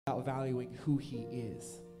about valuing who he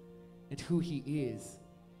is. And who he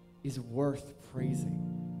is worth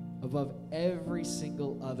praising above every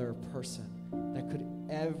single other person that could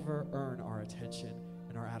ever earn our attention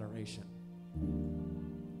and our adoration.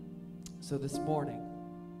 So this morning,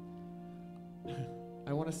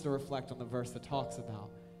 I want us to reflect on the verse that talks about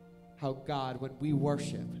how God, when we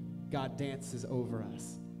worship, God dances over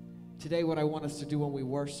us. Today, what I want us to do when we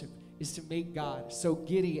worship is to make God so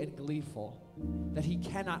giddy and gleeful that he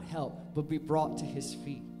cannot help but be brought to his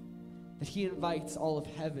feet, that he invites all of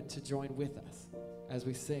heaven to join with us as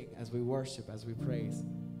we sing, as we worship, as we praise.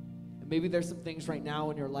 And maybe there's some things right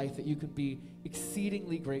now in your life that you can be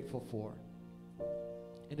exceedingly grateful for.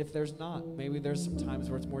 And if there's not, maybe there's some times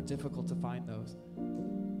where it's more difficult to find those.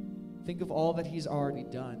 Think of all that he's already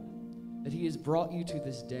done, that he has brought you to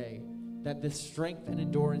this day, that the strength and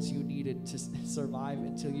endurance you needed to survive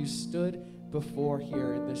until you stood before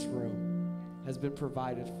here in this room has been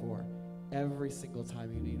provided for every single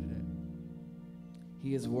time you needed it.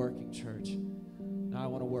 He is working, church. Now I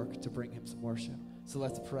want to work to bring him some worship. So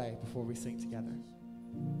let's pray before we sing together.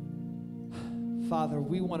 Father,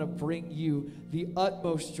 we want to bring you the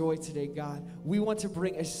utmost joy today, God. We want to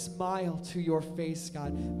bring a smile to your face,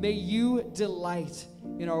 God. May you delight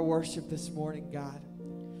in our worship this morning, God.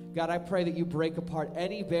 God, I pray that you break apart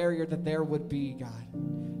any barrier that there would be, God,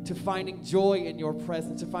 to finding joy in your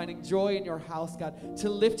presence, to finding joy in your house, God, to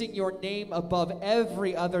lifting your name above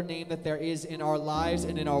every other name that there is in our lives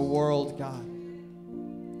and in our world, God.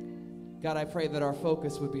 God, I pray that our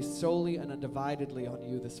focus would be solely and undividedly on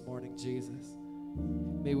you this morning, Jesus.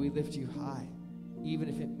 May we lift you high, even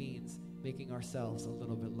if it means making ourselves a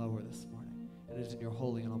little bit lower this morning. It is in your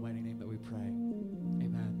holy and almighty name that we pray.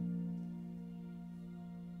 Amen.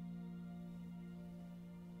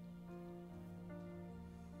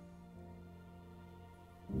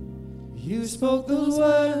 You spoke those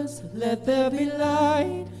words, let there be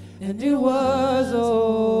light, and it was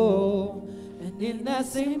oh. And in that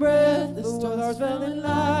same breath, the stars fell in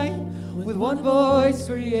line. With one voice,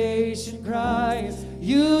 creation cries,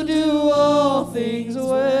 you do all things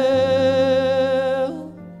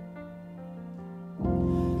well.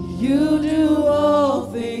 You do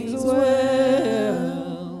all things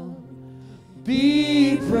well.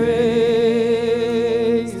 Be praised,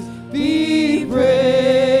 be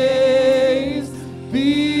praised,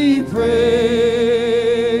 be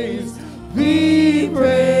praised, be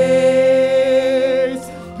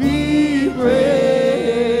praised, be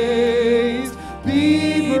praised,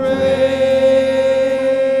 be praised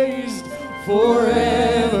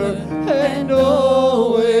forever and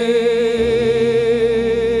always.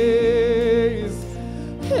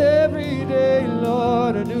 Every day,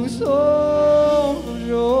 Lord, a new song of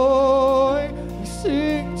joy we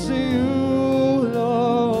sing to you,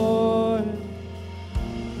 Lord.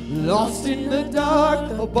 Lost in the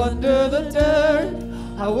dark, up under the dirt,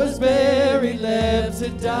 I was buried, left to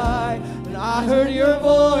die. And I heard your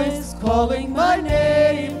voice calling my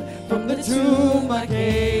name. From the tomb I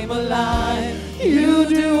came alive. You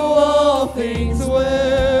do all things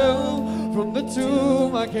well. From the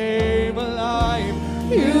tomb I came alive.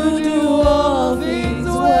 You do all things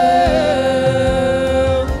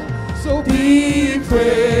well. So be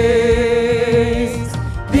praised,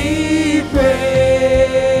 be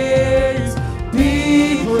praised,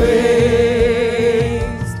 be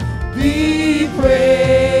praised, be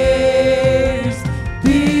praised,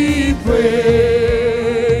 be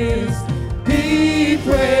praised, be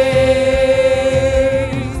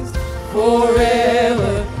praised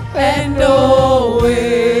forever and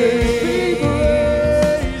always.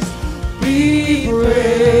 Be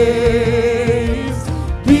praised,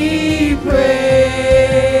 be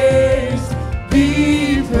praised, be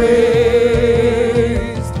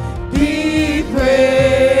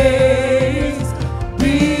praised,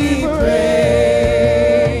 be praised, be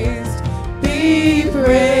praised, be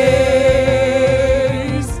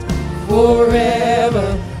praised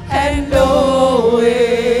forever and always.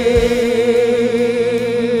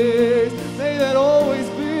 May that always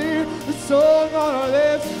be the song on our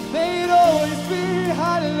lips. May it always be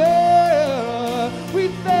hallelujah. We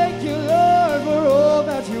thank you, Lord, for all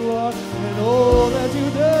that you are and all that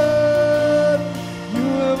you've done. You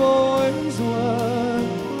have always won.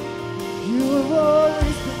 You have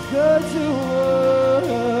always been good to us.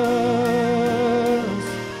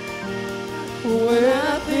 When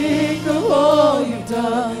I think of all you've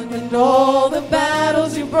done and all the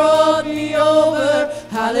battles you brought me over,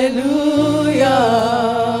 hallelujah.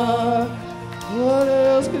 What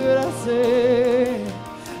else could I say?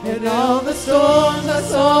 In all the storms I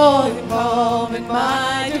saw you calm in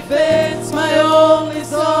my defense, my only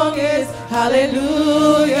song is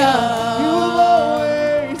Hallelujah. You have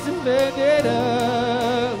always defended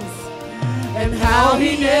us. And how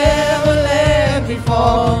he never let me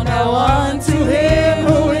fall. Now unto him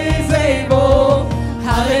who is able.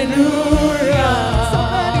 Hallelujah. So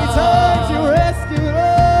many times you rescued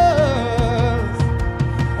us.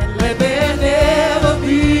 And let there never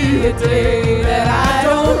be a day that I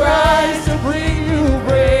don't rise to bring you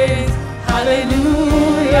praise.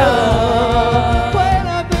 Hallelujah. When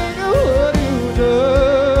I think of what you've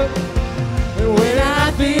done, And when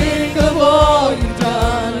I think of all you've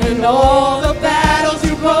done and all the battles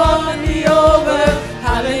you brought me over,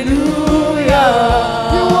 hallelujah.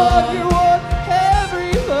 you won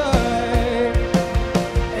everything.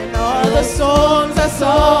 And all the songs I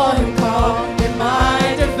saw him call in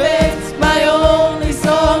my defense, my only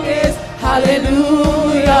song is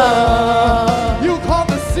hallelujah. You calm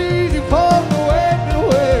the seas, you calm the wind and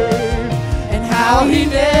wave. And how he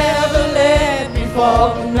never let me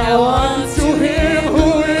fall. Now unto him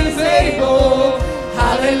who is able,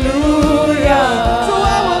 hallelujah. So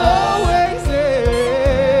I will always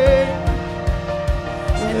sing.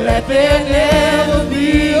 And let there never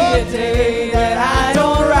be a day that I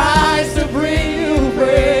don't rise to bring you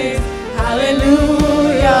praise.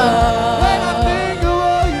 Hallelujah. When I think of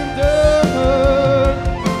all you've done,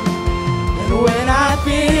 And when I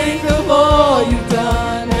think of all you've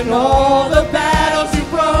done and all the battles you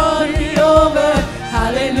brought me over,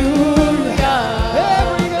 hallelujah.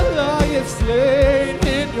 every Goliath slain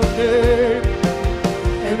in your name.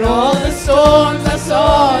 And all the storms I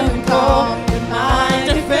saw him calm in my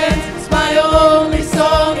defense, my only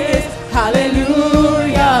song is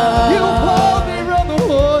hallelujah. You pulled me from the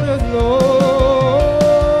waters,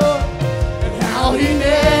 Lord. And how he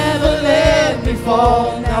never let me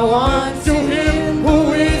fall. Now unto him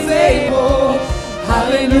who is able,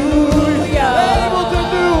 hallelujah. Able to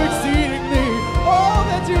do exceedingly all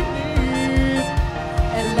that you need.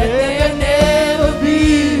 And let there never be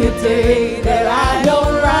a day that I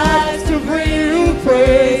don't rise to bring you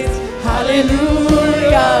praise.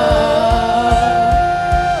 Hallelujah.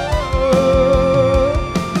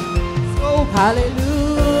 So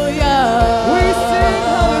Hallelujah. we sing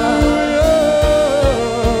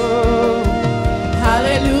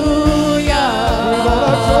hallelujah. With all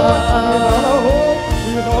our joy, with all our hope,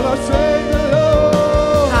 with all our strength and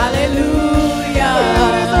love. Hallelujah.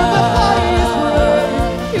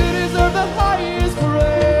 You deserve the highest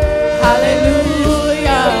praise.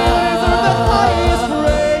 Hallelujah. You deserve the highest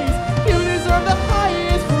praise. Hallelujah. You deserve the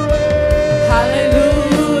highest praise.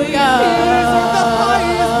 Hallelujah.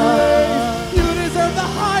 You deserve the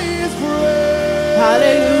highest praise.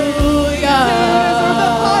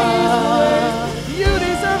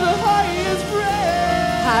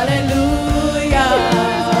 Hallelujah. You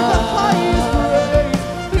deserve the highest praise.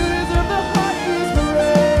 You deserve the highest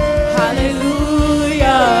praise.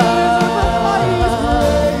 Hallelujah.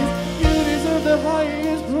 You deserve the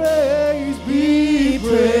highest praise. Be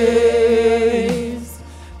praised.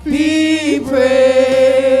 Be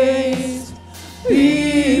praised. Be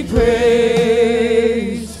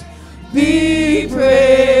praised. Be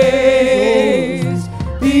praised.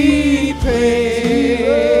 Be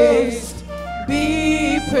praised.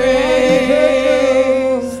 Be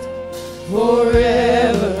praised.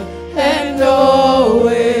 Forever and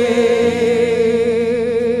always.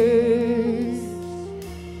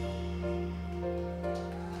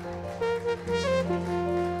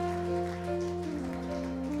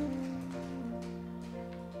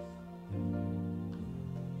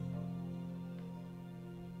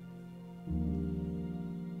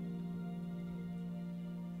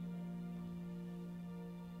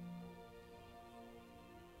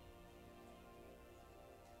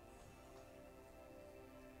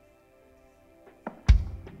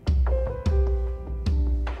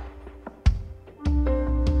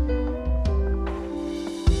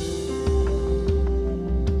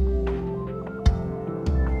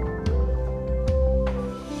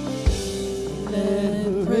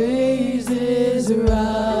 Let praises rise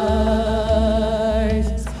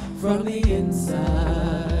from the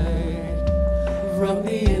inside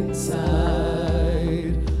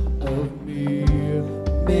of me.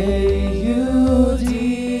 May you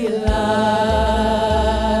delight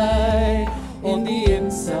in the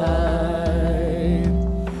inside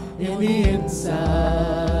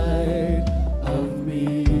of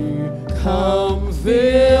me. Come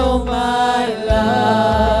fill my life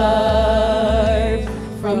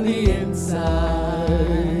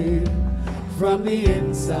from the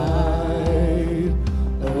inside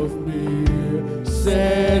of me.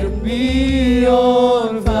 Set me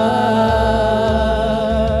on fire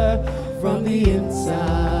from the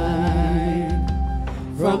inside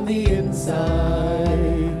from the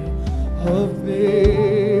inside of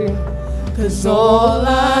me. 'Cause all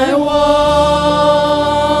I want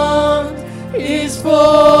is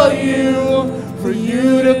for you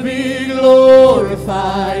to be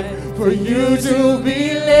glorified, for you to be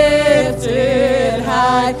lifted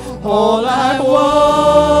high. All I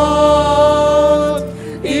want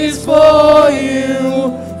is for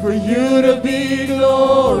you to be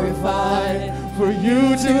glorified, for you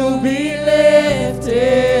to be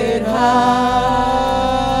lifted high.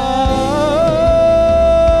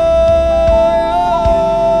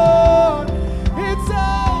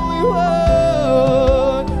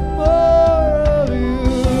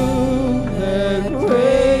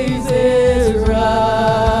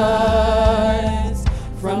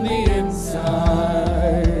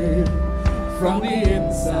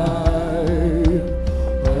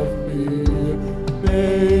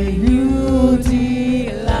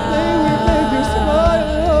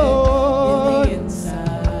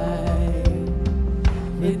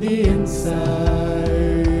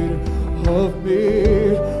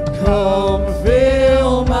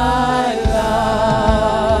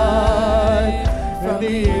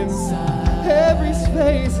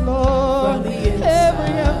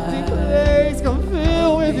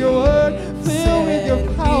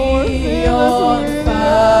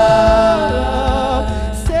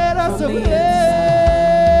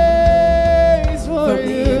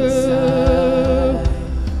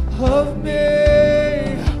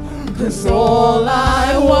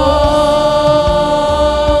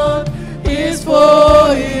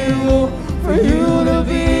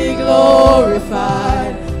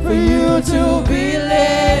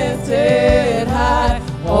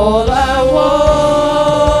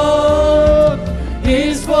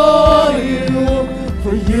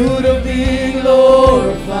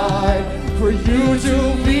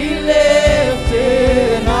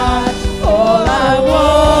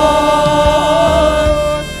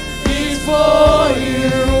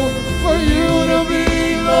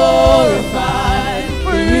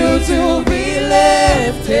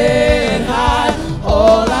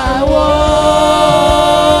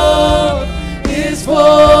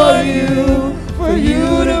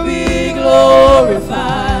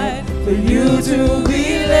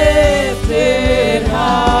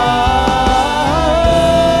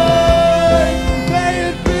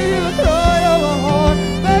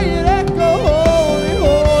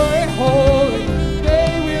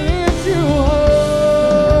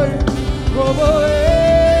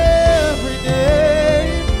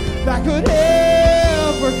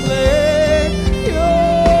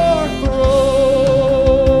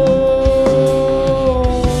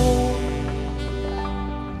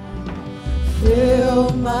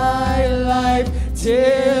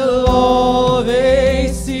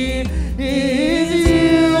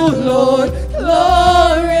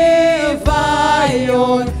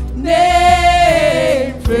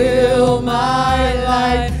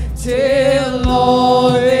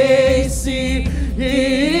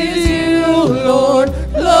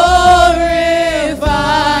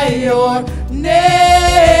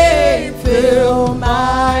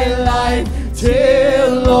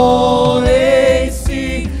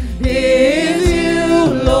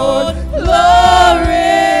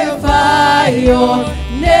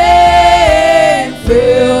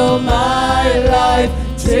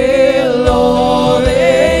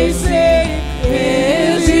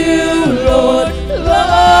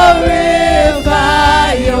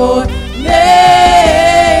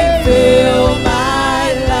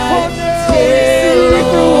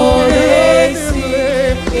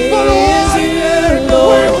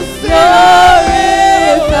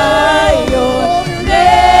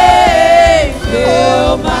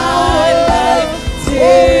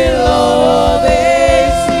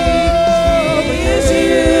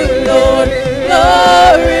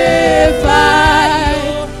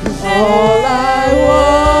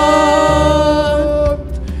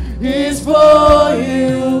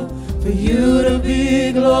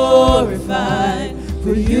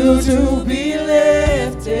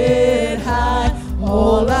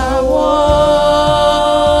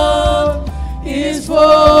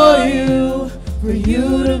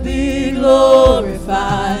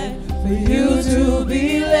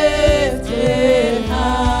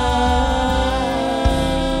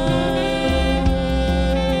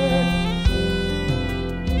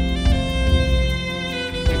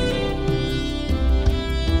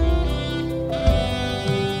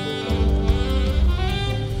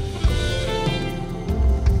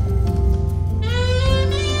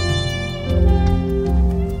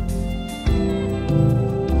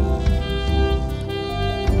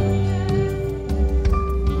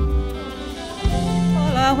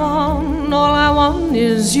 I want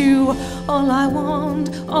is you. All I want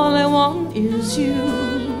is you.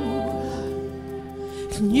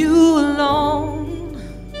 And you alone.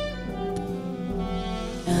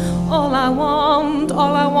 All I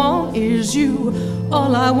want is you.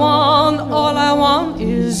 All I want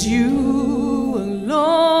is you alone.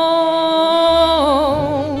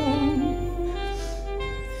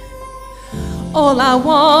 All I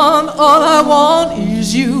want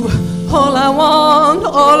is you. All I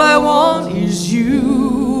want is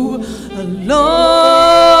you alone.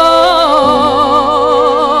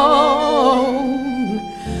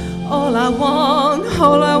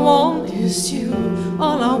 All I want is you.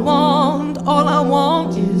 All I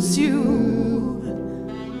want is you.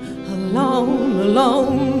 Alone.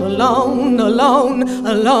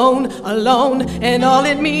 And all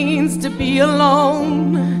it means to be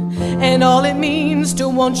alone. And all it means to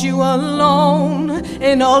want you alone.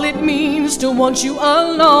 And all it means to want you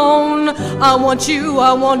alone. I want you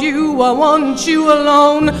alone.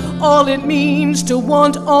 All it means to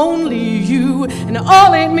want only you. And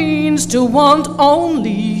all it means to want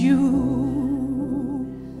only you.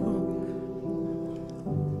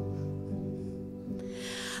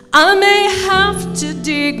 I may have to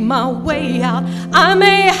dig my way out. I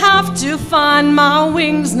may have to find my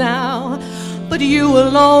wings now. But you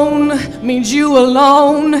alone means you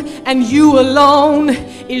alone, and you alone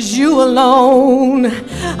is you alone.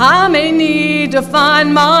 I may need to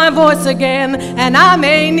find my voice again, and I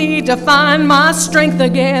may need to find my strength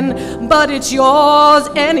again, but it's yours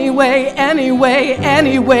anyway,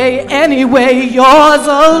 yours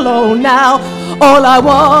alone now. All I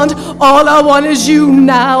want is you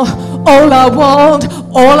now. All I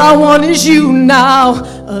want is you now.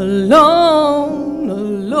 Alone.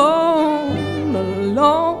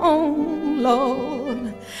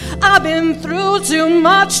 I've been through too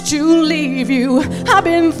much to leave you. I've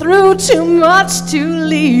been through too much to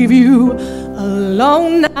leave you.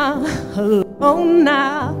 Alone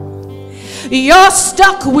now. You're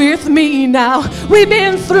stuck with me now. We've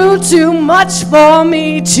been through too much for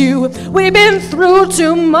me to. We've been through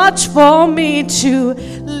too much for me to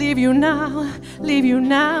leave you now.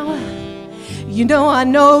 You know I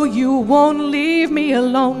know you won't leave me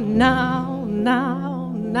alone now.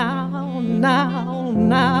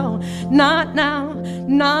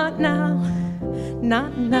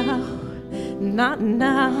 Not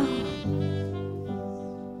now.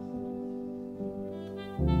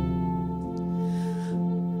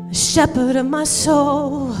 Shepherd of my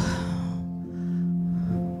soul,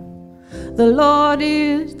 the Lord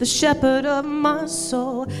is the shepherd of my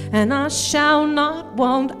soul, and I shall not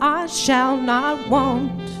want.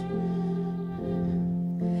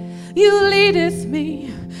 You leadeth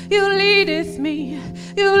me,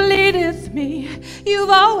 you've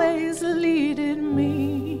always leaded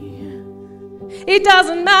me. It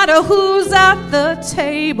doesn't matter who's at the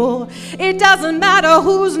table, it doesn't matter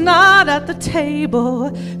who's not at the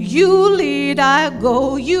table. You lead, I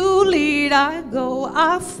go,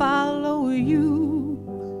 I follow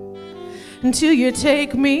you until you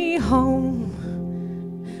take me home,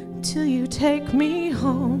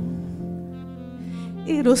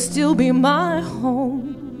 it'll still be my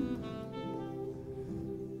home.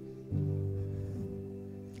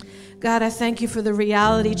 God, I thank you for the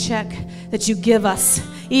reality check that you give us,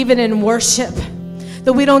 even in worship,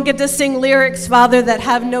 that we don't get to sing lyrics, Father, that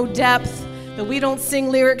have no depth, that we don't sing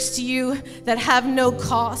lyrics to you that have no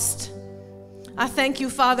cost. I thank you,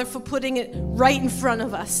 Father, for putting it right in front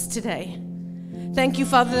of us today. Thank you,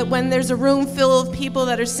 Father, that when there's a room full of people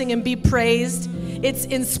that are singing Be Praised, it's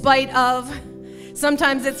in spite of,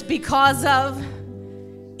 sometimes it's because of,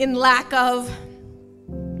 in lack of,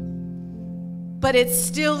 but it's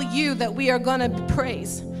still you that we are going to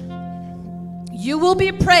praise. You will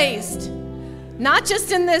be praised, not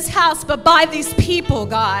just in this house, but by these people,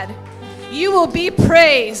 God. You will be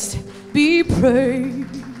praised. Be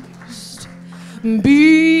praised.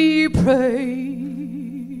 Be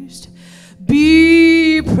praised.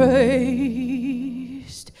 Be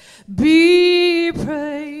praised. Be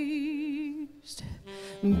praised.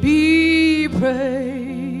 Be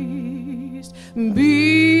praised.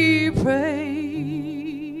 Be praised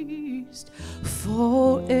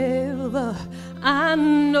forever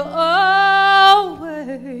and always.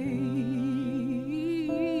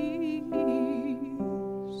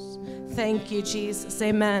 Thank you, Jesus.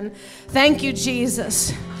 Amen. Thank you,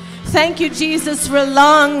 Jesus. Thank you, Jesus, for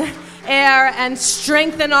lung air and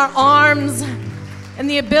strength in our arms and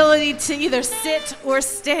the ability to either sit or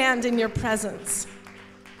stand in your presence.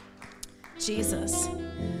 Jesus.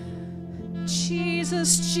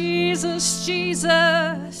 Jesus, Jesus,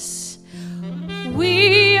 Jesus.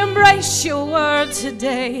 We embrace your word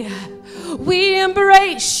today. We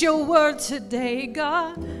embrace your word today,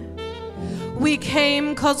 God. We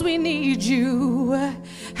came 'cause we need you,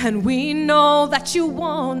 and we know that you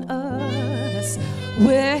want us.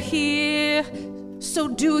 We're here, so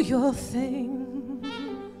do your thing.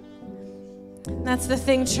 That's the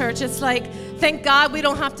thing, church. It's like, thank God we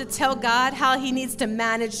don't have to tell God how he needs to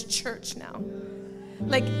manage church now.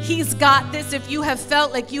 Like, he's got this. If you have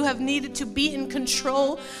felt like you have needed to be in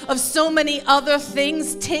control of so many other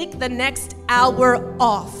things, take the next hour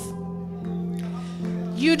off.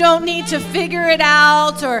 You don't need to figure it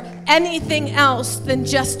out or anything else than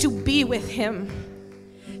just to be with him,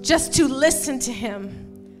 just to listen to him.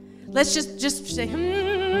 Let's just say,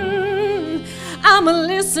 I'm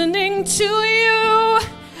listening to you,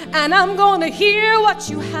 and I'm going to hear what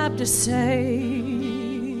you have to say.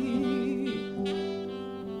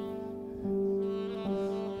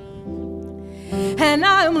 And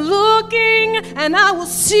I'm looking, and I will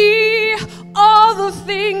see all the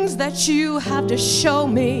things that you have to show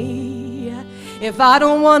me. If I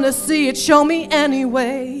don't want to see it, show me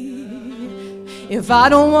anyway. If I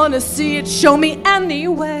don't want to see it, show me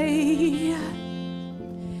anyway.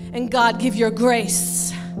 And God, give your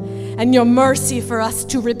grace and your mercy for us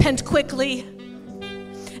to repent quickly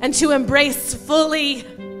and to embrace fully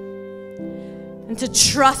and to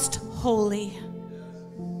trust wholly.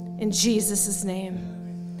 In Jesus' name,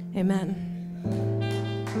 amen.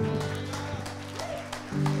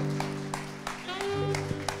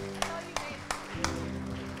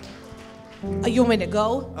 Oh, you want me to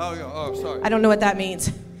go? Oh, sorry. I don't know what that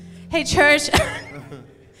means. Hey, church.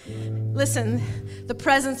 Listen, the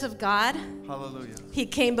presence of God, hallelujah, he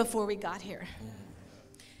came before we got here.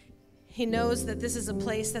 He knows that this is a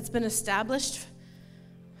place that's been established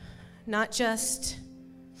not just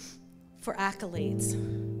for accolades.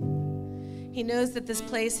 He knows that this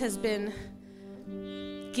place has been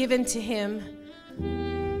given to him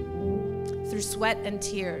through sweat and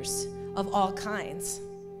tears of all kinds.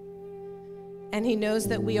 And he knows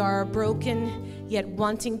that we are a broken yet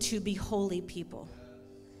wanting to be holy people.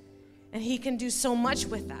 And he can do so much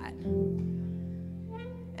with that.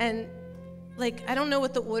 And like, I don't know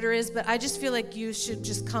what the order is, but I just feel like you should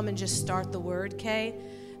just come and just start the word, Kay?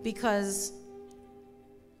 Because,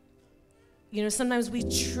 you know, sometimes we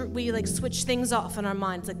like switch things off in our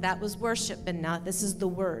minds. Like, that was worship, and now this is the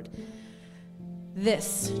word.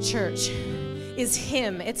 This, church, is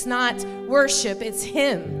him. It's not worship, it's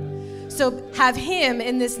him. So have him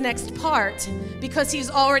in this next part, because he's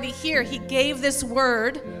already here. He gave this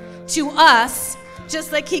word to us,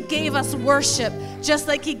 just like he gave us worship, just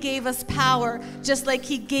like he gave us power, just like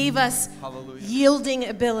he gave us hallelujah, yielding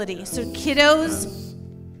ability. So kiddos,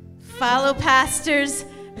 follow pastors,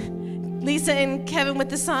 Lisa and Kevin with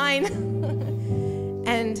the sign,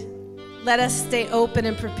 and let us stay open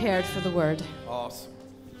and prepared for the word. Awesome.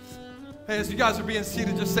 Hey, as you guys are being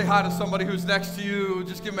seated, just say hi to somebody who's next to you.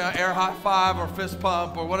 Just give me an air high five or fist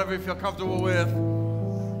pump or whatever you feel comfortable with.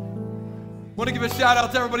 Want to give a shout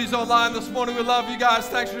out to everybody who's online this morning. We love you guys.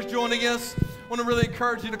 Thanks for joining us. Want to really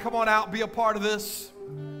encourage you to come on out, be a part of this.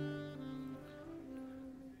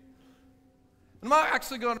 And I'm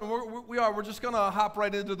actually going to, we're just going to hop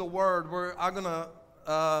right into the word. I'm going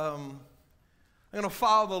to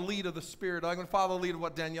follow the lead of the Spirit. I'm going to follow the lead of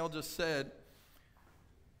what Danielle just said.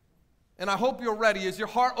 And I hope you're ready. Is your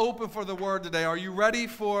heart open for the word today? Are you ready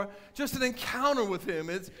for just an encounter with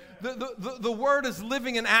him? It's the word is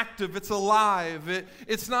living and active. It's alive.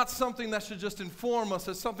 It's not something that should just inform us.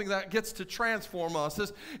 It's something that gets to transform us.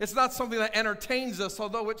 It's not something that entertains us,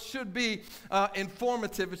 although it should be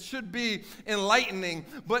informative. It should be enlightening.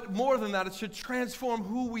 But more than that, it should transform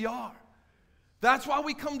who we are. That's why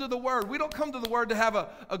we come to the Word. We don't come to the Word to have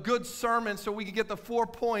a good sermon so we can get the 4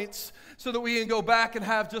 points so that we can go back and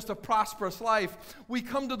have just a prosperous life. We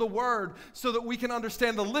come to the Word so that we can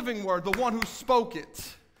understand the living Word, the one who spoke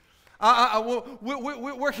it.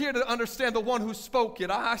 We're here to understand the one who spoke it.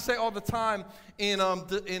 I say all the time in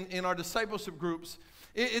our discipleship groups,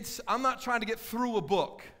 I'm not trying to get through a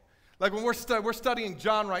book. Like when we're studying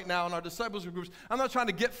John right now in our discipleship groups, I'm not trying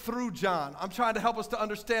to get through John. I'm trying to help us to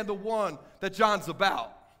understand the one that John's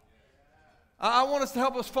about. I want us to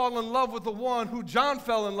help us fall in love with the one who John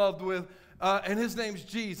fell in love with, and his name's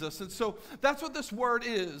Jesus. And so that's what this word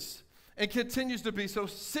is and continues to be. So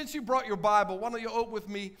since you brought your Bible, why don't you open with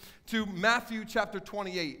me to Matthew chapter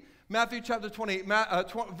 28. Matthew chapter 28.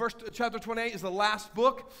 Chapter 28 is the last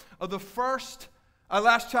book of the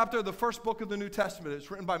last chapter of the first book of the New Testament. It's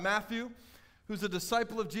written by Matthew, who's a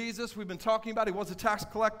disciple of Jesus. We've been talking about. He was a tax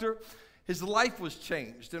collector. His life was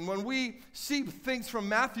changed. And when we see things from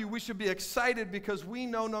Matthew, we should be excited because we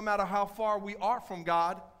know no matter how far we are from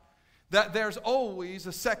God, that there's always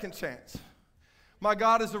a second chance. My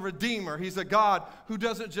God is a redeemer. He's a God who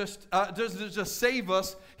doesn't just save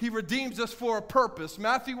us. He redeems us for a purpose.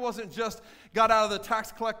 Matthew wasn't just got out of the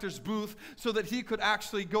tax collector's booth so that he could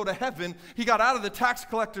actually go to heaven. He got out of the tax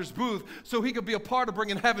collector's booth so he could be a part of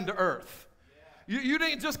bringing heaven to earth. You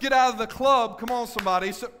didn't just get out of the club, come on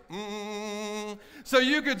somebody, so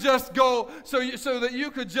you could just go, so that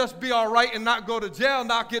you could just be all right and not go to jail,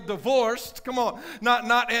 not get divorced, come on,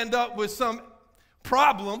 not end up with some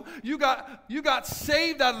problem. You got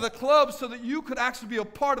saved out of the club so that you could actually be a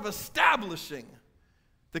part of establishing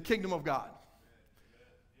the kingdom of God.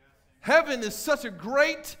 Heaven is such a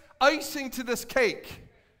great icing to this cake,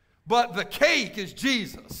 but the cake is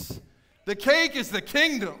Jesus. The cake is the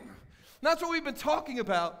kingdom. And that's what we've been talking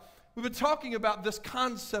about. We've been talking about this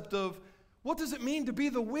concept of what does it mean to be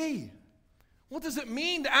the we? What does it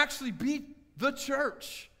mean to actually be the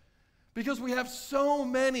church? Because we have so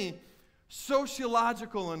many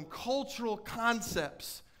sociological and cultural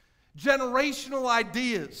concepts, generational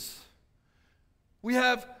ideas. We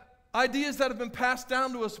have ideas that have been passed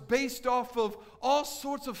down to us based off of all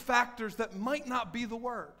sorts of factors that might not be the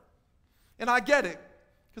word. And I get it,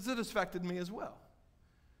 because it has affected me as well.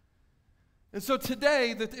 And so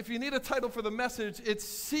today, if you need a title for the message, it's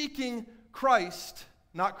Seeking Christ,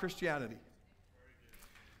 Not Christianity.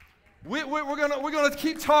 We're gonna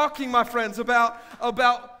keep talking, my friends,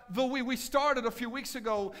 about the we started a few weeks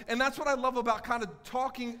ago, and that's what I love about kind of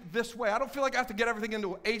talking this way. I don't feel like I have to get everything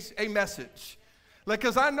into a message.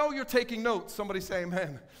 Because I know you're taking notes. Somebody say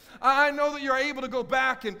amen. I know that you're able to go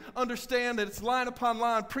back and understand that it's line upon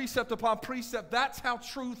line, precept upon precept. That's how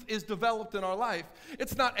truth is developed in our life.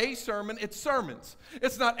 It's not a sermon, it's sermons.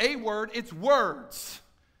 It's not a word, it's words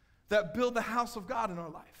that build the house of God in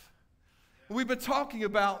our life. We've been talking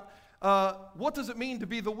about what does it mean to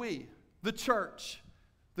be the we, the church,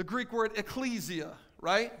 the Greek word ecclesia,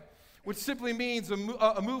 right? Which simply means a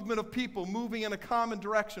movement of people moving in a common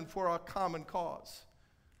direction for a common cause.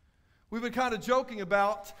 We've been kind of joking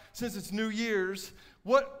about, since it's New Year's,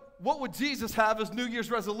 what would Jesus have as New Year's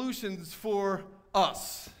resolutions for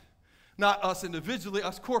us? Not us individually,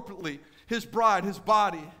 us corporately. His bride, his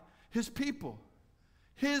body, his people.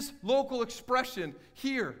 His local expression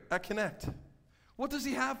here at Connect. What does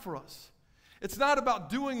he have for us? It's not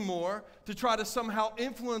about doing more to try to somehow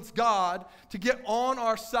influence God to get on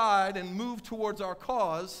our side and move towards our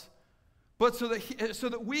cause, but so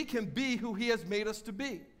that we can be who he has made us to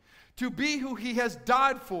be who he has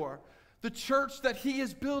died for, the church that he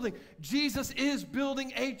is building. Jesus is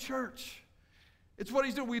building a church. It's what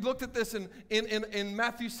he's doing. We looked at this in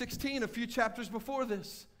Matthew 16, a few chapters before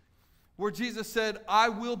this, where Jesus said, I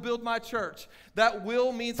will build my church. That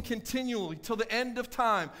will means continually, till the end of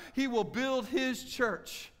time. He will build his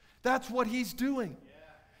church. That's what he's doing.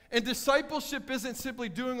 Yeah. And discipleship isn't simply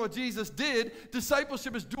doing what Jesus did.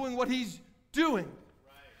 Discipleship is doing what he's doing.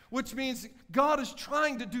 Right. Which means God is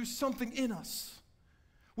trying to do something in us.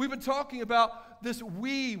 We've been talking about this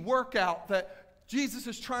we workout that Jesus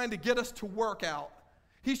is trying to get us to work out.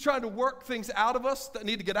 He's trying to work things out of us that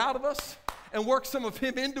need to get out of us, and work some of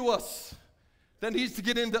him into us that needs to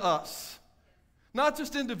get into us. Not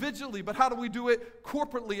just individually, but how do we do it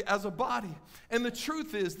corporately as a body? And the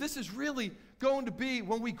truth is, this is really going to be,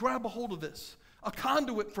 when we grab a hold of this, a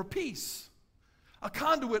conduit for peace, a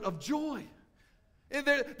conduit of joy. And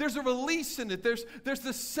there's a release in it. There's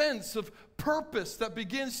this sense of purpose that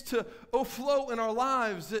begins to flow in our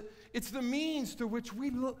lives. It's the means through which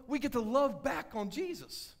we get to love back on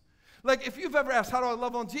Jesus. Like, if you've ever asked, how do I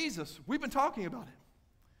love on Jesus? We've been talking about it.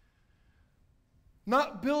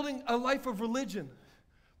 Not building a life of religion,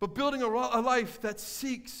 but building a life that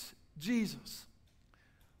seeks Jesus.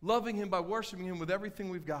 Loving him by worshiping him with everything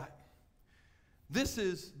we've got. This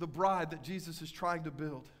is the bride that Jesus is trying to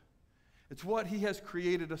build. It's what he has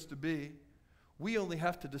created us to be. We only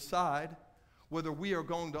have to decide whether we are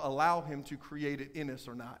going to allow him to create it in us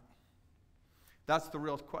or not. That's the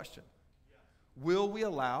real question. Will we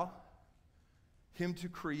allow him to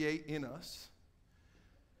create in us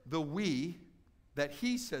the we that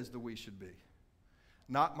he says the we should be?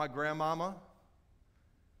 Not my grandmama,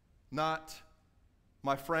 not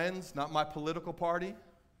my friends, not my political party,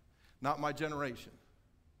 not my generation,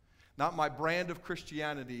 not my brand of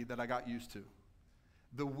Christianity that I got used to.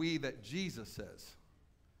 The we that Jesus says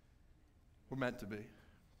we're meant to be.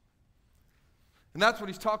 And that's what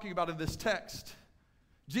he's talking about in this text.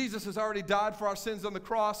 Jesus has already died for our sins on the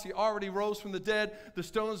cross. He already rose from the dead. The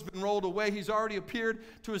stone's been rolled away. He's already appeared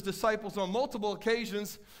to his disciples on multiple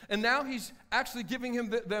occasions. And now he's actually giving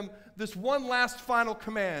them this one last final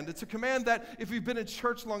command. It's a command that if you've been in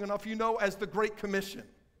church long enough, you know as the Great Commission.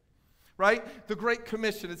 Right? The Great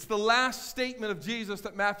Commission. It's the last statement of Jesus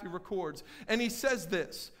that Matthew records. And he says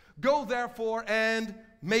this, "Go therefore and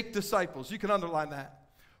make disciples." You can underline that.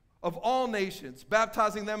 "Of all nations,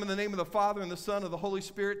 baptizing them in the name of the Father and the Son and the Holy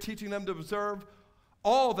Spirit, teaching them to observe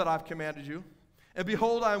all that I've commanded you. And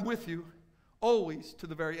behold, I am with you always to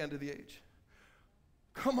the very end of the age."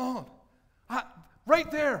 Come on.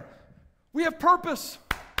 Right there. We have purpose.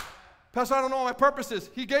 Pastor, I don't know what my purpose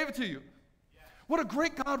is. He gave it to you. What a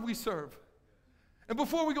great God we serve. And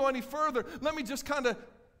before we go any further, let me just kind of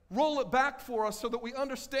roll it back for us so that we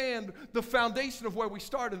understand the foundation of where we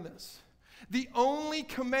start in this. The only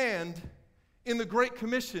command in the Great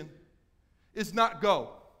Commission is not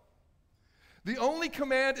go. The only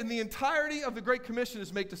command in the entirety of the Great Commission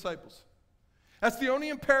is make disciples. That's the only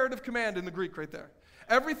imperative command in the Greek right there.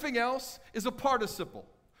 Everything else is a participle.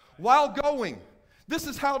 While going, this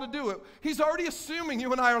is how to do it. He's already assuming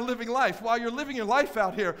you and I are living life. While you're living your life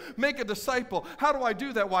out here, make a disciple. How do I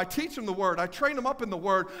do that? Well, I teach them the Word. I train them up in the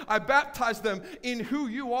Word. I baptize them in who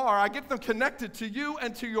you are. I get them connected to you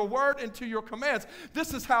and to your Word and to your commands.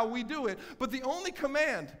 This is how we do it. But the only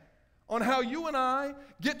command on how you and I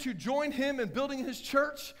get to join him in building his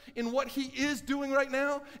church in what he is doing right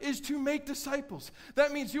now is to make disciples.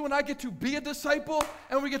 That means you and I get to be a disciple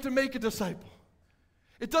and we get to make a disciple.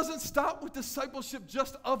 It doesn't stop with discipleship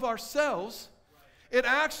just of ourselves. It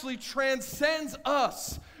actually transcends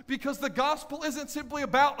us because the gospel isn't simply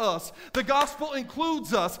about us. The gospel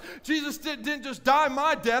includes us. Jesus didn't just die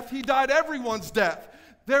my death, he died everyone's death.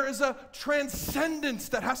 There is a transcendence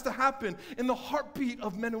that has to happen in the heartbeat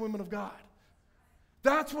of men and women of God.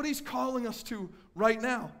 That's what he's calling us to right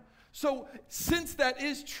now. So since that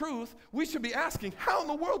is truth, we should be asking, how in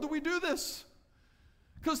the world do we do this?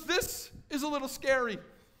 Because this is a little scary.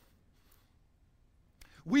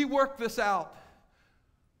 We work this out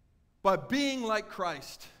by being like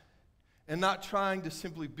Christ and not trying to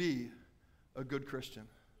simply be a good Christian.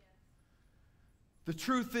 The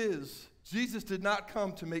truth is, Jesus did not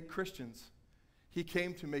come to make Christians. He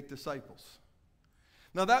came to make disciples.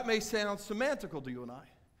 Now that may sound semantical to you and I.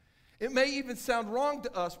 It may even sound wrong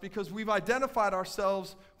to us because we've identified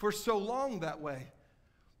ourselves for so long that way.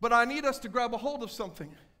 But I need us to grab a hold of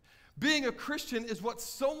something. Being a Christian is what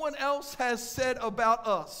someone else has said about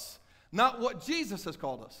us, not what Jesus has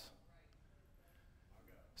called us.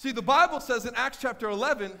 See, the Bible says in Acts chapter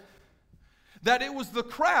 11 that it was the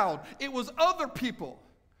crowd, it was other people.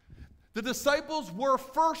 The disciples were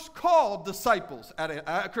first called disciples,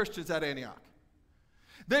 Christians at Antioch.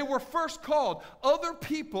 They were first called. Other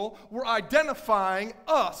people were identifying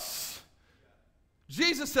us.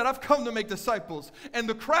 Jesus said, I've come to make disciples. And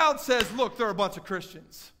the crowd says, look, they're a bunch of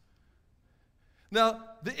Christians. Now,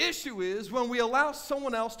 the issue is when we allow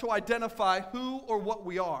someone else to identify who or what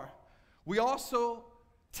we are, we also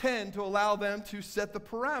tend to allow them to set the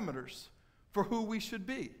parameters for who we should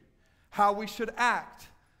be, how we should act,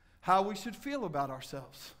 how we should feel about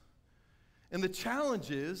ourselves. And the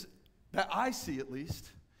challenge is, that I see at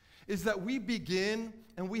least, is that we begin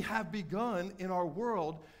and we have begun in our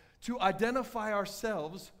world to identify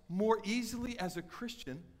ourselves more easily as a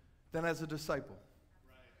Christian than as a disciple.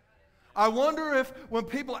 I wonder if when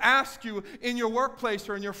people ask you in your workplace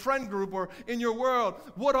or in your friend group or in your world,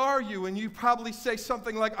 what are you? And you probably say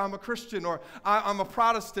something like, I'm a Christian, or I'm a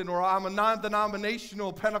Protestant, or I'm a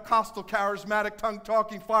non-denominational, Pentecostal, charismatic,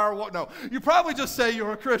 tongue-talking, fire. No, you probably just say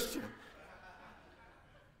you're a Christian.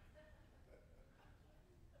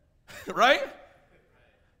 Right?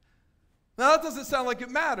 Now, that doesn't sound like it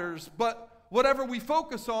matters, but whatever we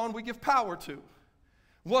focus on, we give power to.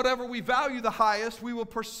 Whatever we value the highest, we will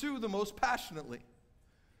pursue the most passionately.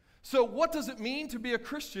 So what does it mean to be a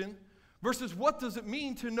Christian versus what does it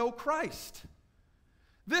mean to know Christ?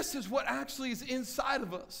 This is what actually is inside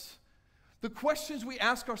of us. The questions we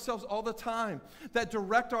ask ourselves all the time that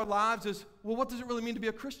direct our lives is, well, what does it really mean to be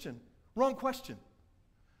a Christian? Wrong question.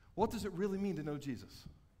 What does it really mean to know Jesus?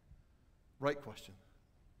 Right question.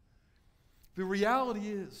 The reality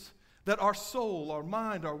is that our soul, our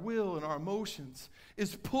mind, our will, and our emotions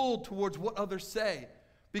is pulled towards what others say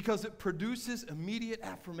because it produces immediate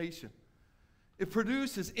affirmation. It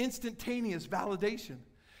produces instantaneous validation.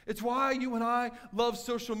 It's why you and I love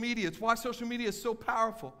social media. It's why social media is so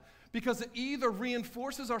powerful, because it either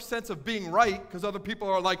reinforces our sense of being right, because other people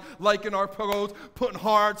are like liking our posts, putting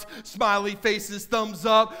hearts, smiley faces, thumbs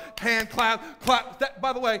up, hand clap. That,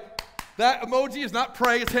 by the way, That emoji is not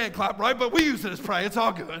pray, it's hand clap, right? But we use it as pray. It's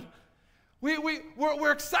all good.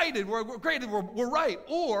 We're excited. We're great. We're right.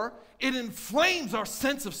 Or it inflames our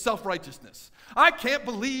sense of self-righteousness. I can't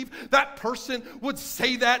believe that person would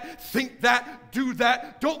say that, think that, do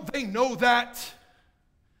that. Don't they know that?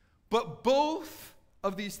 But both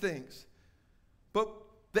of these things, but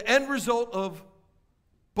the end result of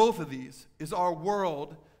both of these is our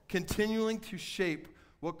world continuing to shape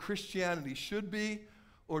what Christianity should be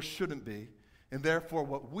or shouldn't be, and therefore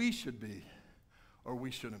what we should be or we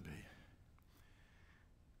shouldn't be.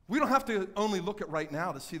 We don't have to only look at right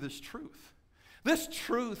now to see this truth. This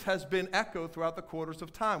truth has been echoed throughout the quarters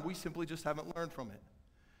of time. We simply just haven't learned from it.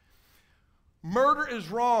 Murder is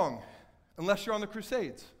wrong unless you're on the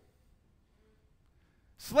Crusades.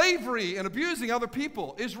 Slavery and abusing other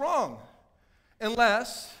people is wrong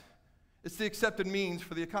unless it's the accepted means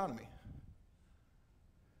for the economy.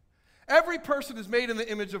 Every person is made in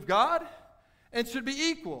the image of God and should be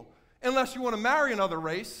equal, unless you want to marry another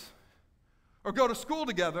race or go to school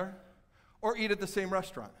together or eat at the same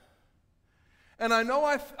restaurant. And I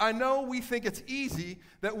know we think it's easy,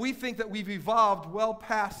 that we think that we've evolved well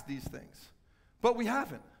past these things, but we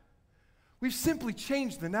haven't. We've simply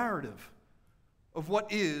changed the narrative of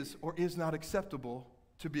what is or is not acceptable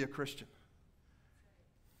to be a Christian.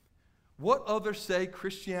 What others say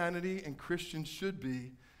Christianity and Christians should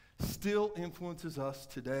be still influences us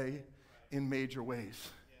today in major ways.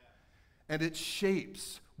 And it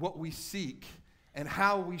shapes what we seek and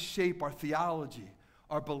how we shape our theology,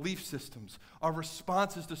 our belief systems, our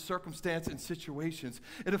responses to circumstance and situations.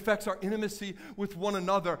 It affects our intimacy with one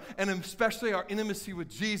another, and especially our intimacy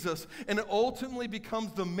with Jesus. And it ultimately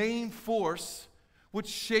becomes the main force which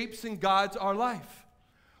shapes and guides our life.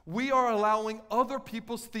 We are allowing other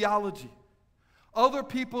people's theology, other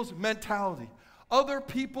people's mentality, other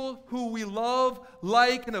people who we love,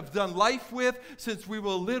 like, and have done life with since we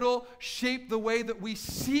were little, shape the way that we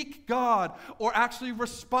seek God or actually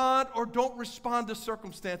respond or don't respond to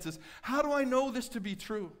circumstances. How do I know this to be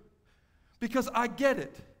true? Because I get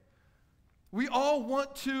it. We all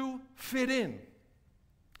want to fit in.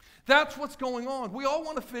 That's what's going on. We all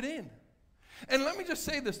want to fit in. And let me just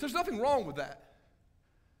say this, there's nothing wrong with that.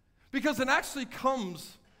 Because it actually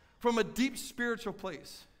comes from a deep spiritual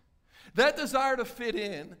place. That desire to fit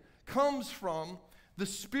in comes from the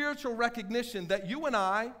spiritual recognition that you and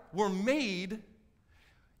I were made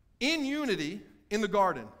in unity in the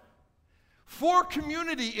garden, for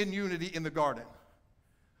community in unity in the garden.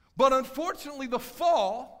 But unfortunately, the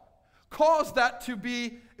fall caused that to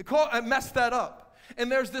be, messed that up.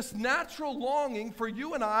 And there's this natural longing for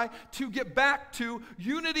you and I to get back to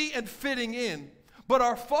unity and fitting in. But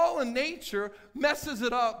our fallen nature messes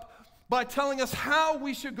it up by telling us how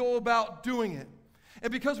we should go about doing it.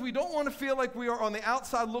 And because we don't want to feel like we are on the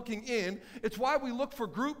outside looking in, it's why we look for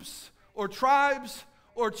groups or tribes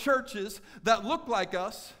or churches that look like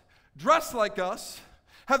us, dress like us,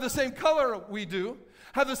 have the same color we do,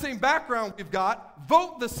 have the same background we've got,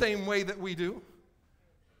 vote the same way that we do.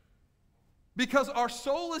 Because our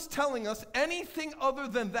soul is telling us anything other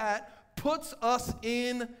than that puts us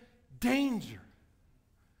in danger.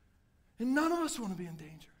 And none of us want to be in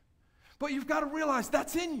danger. But you've got to realize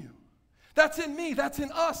that's in you. That's in me. That's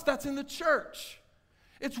in us. That's in the church.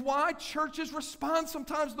 It's why churches respond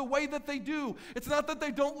sometimes the way that they do. It's not that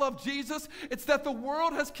they don't love Jesus. It's that the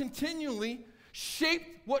world has continually shaped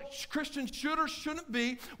what Christians should or shouldn't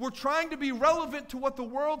be. We're trying to be relevant to what the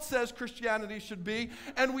world says Christianity should be,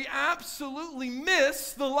 and we absolutely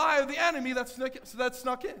miss the lie of the enemy that's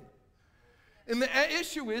snuck in. And the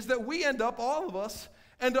issue is that we all of us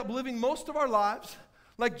end up living most of our lives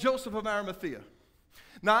like Joseph of Arimathea.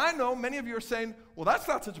 Now, I know many of you are saying, well, that's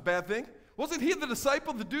not such a bad thing. Wasn't he the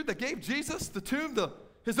disciple, the dude that gave Jesus the tomb,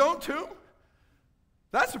 his own tomb?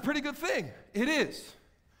 That's a pretty good thing. It is.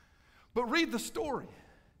 But read the story.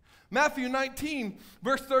 Matthew 19,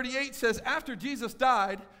 verse 38 says, after Jesus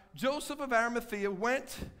died, Joseph of Arimathea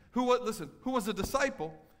who was a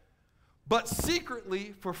disciple, but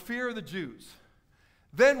secretly for fear of the Jews,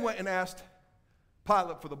 then went and asked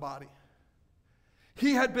Pilate for the body.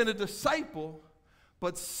 He had been a disciple,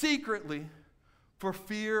 but secretly for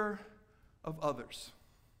fear of others.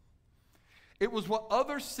 It was what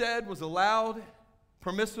others said was allowed,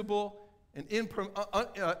 permissible, and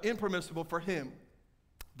impermissible for him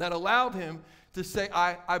that allowed him to say,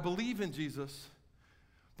 I believe in Jesus,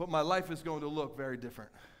 but my life is going to look very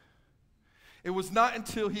different. It was not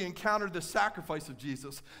until he encountered the sacrifice of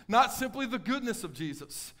Jesus, not simply the goodness of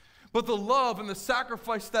Jesus, but the love and the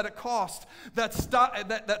sacrifice that it cost that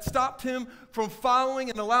stopped him from following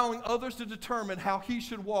and allowing others to determine how he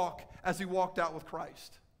should walk as he walked out with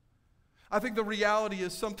Christ. I think the reality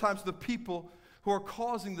is sometimes the people who are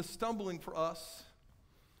causing the stumbling for us,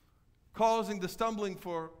 causing the stumbling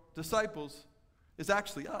for disciples, is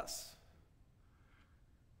actually us.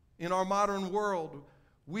 In our modern world,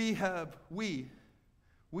 we have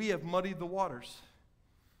muddied the waters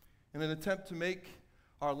in an attempt to make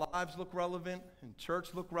our lives look relevant and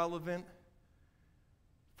church look relevant,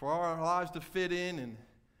 for our lives to fit in and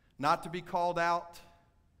not to be called out,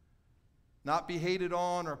 not be hated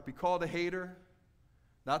on or be called a hater,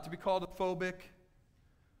 not to be called a phobic,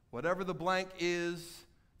 whatever the blank is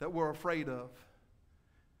that we're afraid of.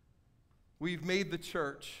 We've made the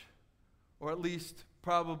church, or at least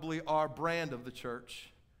probably our brand of the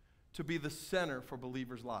church, to be the center for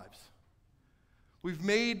believers' lives. We've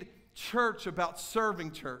made church about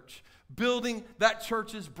serving church, building that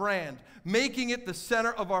church's brand, making it the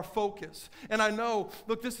center of our focus. And I know,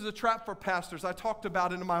 look, this is a trap for pastors. I talked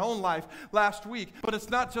about it in my own life last week, but it's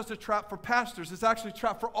not just a trap for pastors. It's actually a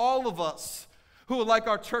trap for all of us who would like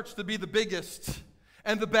our church to be the biggest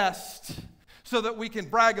and the best so that we can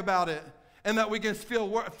brag about it and that we can feel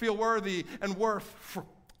worthy and worth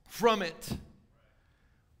from it.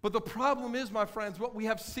 But the problem is, my friends, what we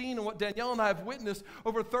have seen and what Danielle and I have witnessed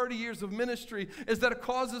over 30 years of ministry is that it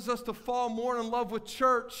causes us to fall more in love with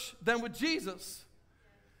church than with Jesus.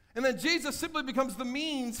 And then Jesus simply becomes the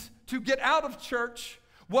means to get out of church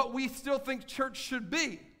what we still think church should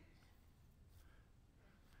be.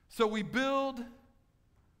 So we build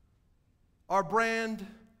our brand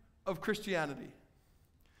of Christianity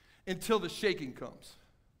until the shaking comes.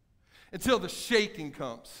 Until the shaking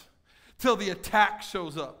comes. Till the attack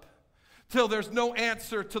shows up, till there's no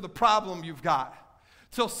answer to the problem you've got,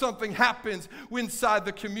 till something happens inside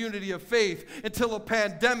the community of faith, until a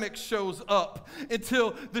pandemic shows up,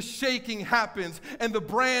 until the shaking happens and the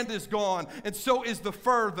brand is gone, and so is the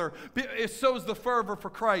fervor for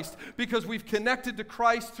Christ, because we've connected to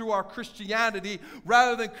Christ through our Christianity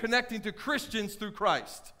rather than connecting to Christians through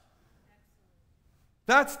Christ.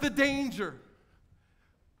 That's the danger.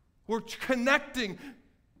 We're connecting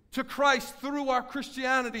to Christ through our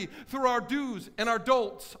Christianity, through our do's and our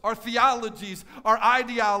don'ts, our theologies, our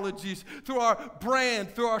ideologies, through our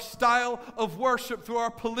brand, through our style of worship, through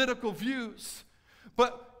our political views.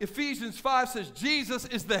 But Ephesians 5 says Jesus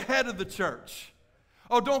is the head of the church.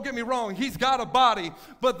 Oh, don't get me wrong, he's got a body,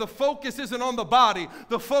 but the focus isn't on the body,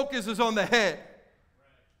 the focus is on the head.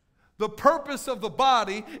 The purpose of the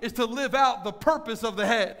body is to live out the purpose of the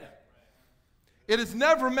head. It is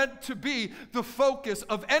never meant to be the focus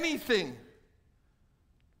of anything,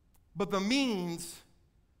 but the means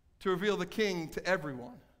to reveal the King to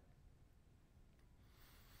everyone.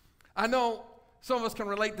 I know some of us can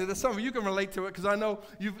relate to this. Some of you can relate to it because I know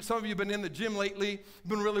some of you have been in the gym lately,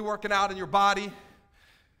 been really working out in your body,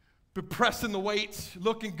 been pressing the weights,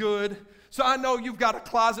 looking good. So I know you've got a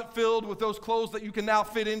closet filled with those clothes that you can now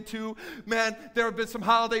fit into. Man, there have been some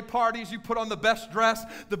holiday parties. You put on the best dress,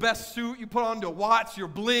 the best suit. You put on your watch, your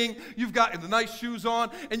bling. You've got the nice shoes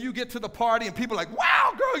on, and you get to the party, and people are like,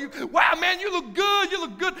 wow, girl, wow, man, you look good, you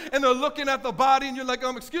look good. And they're looking at the body, and you're like,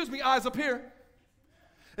 excuse me, eyes up here.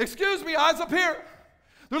 Excuse me, eyes up here.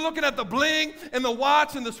 They're looking at the bling and the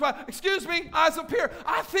watch and the swag. Excuse me, eyes up here.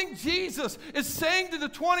 I think Jesus is saying to the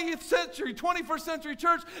 21st century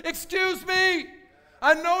church, excuse me.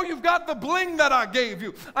 I know you've got the bling that I gave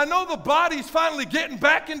you. I know the body's finally getting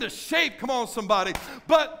back into shape. Come on, somebody.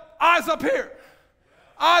 But eyes up here.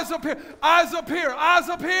 Eyes up here. Eyes up here. Eyes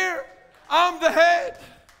up here. I'm the head.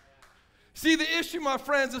 See, the issue, my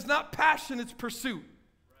friends, is not passion, it's pursuit.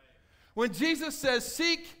 When Jesus says,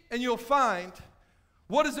 seek and you'll find,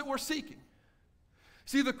 what is it we're seeking?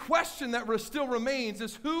 See, the question that still remains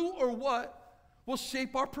is who or what will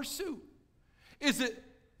shape our pursuit? Is it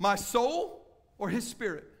my soul or his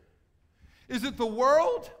spirit? Is it the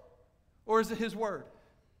world or is it his word?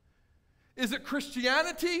 Is it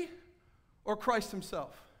Christianity or Christ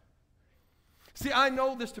himself? See, I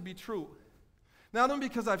know this to be true. Not only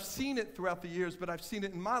because I've seen it throughout the years, but I've seen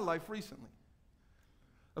it in my life recently.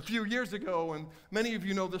 A few years ago, and many of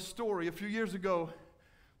you know this story, a few years ago,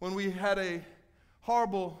 when we had a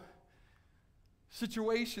horrible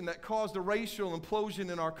situation that caused a racial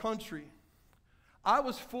implosion in our country, I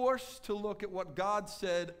was forced to look at what God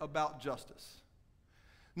said about justice.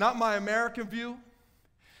 Not my American view,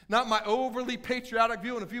 not my overly patriotic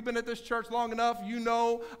view, and if you've been at this church long enough, you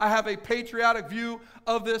know I have a patriotic view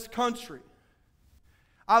of this country.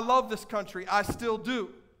 I love this country, I still do.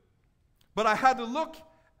 But I had to look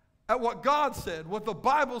at what God said, what the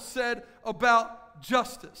Bible said about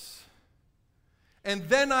justice. And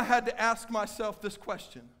then I had to ask myself this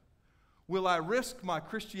question: will I risk my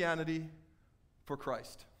Christianity for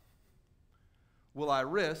Christ? will I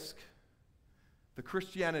risk the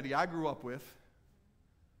Christianity I grew up with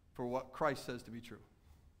for what Christ says to be true?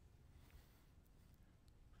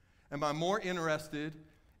 Am I more interested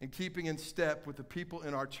in keeping in step with the people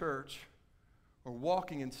in our church or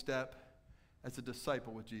walking in step as a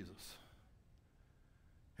disciple with Jesus?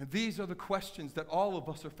 And these are the questions that all of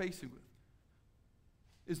us are facing with.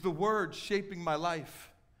 Is the Word shaping my life?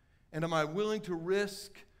 And am I willing to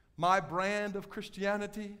risk my brand of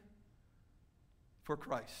Christianity for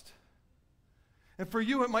Christ? And for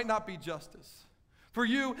you, it might not be justice. For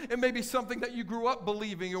you, it may be something that you grew up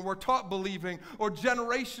believing or were taught believing, or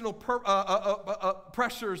generational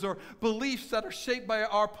pressures or beliefs that are shaped by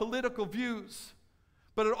our political views.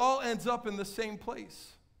 But it all ends up in the same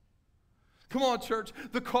place. Come on, church.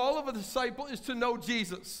 The call of a disciple is to know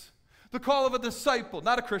Jesus. The call of a disciple,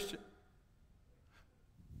 not a Christian.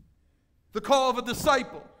 The call of a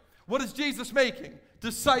disciple. What is Jesus making?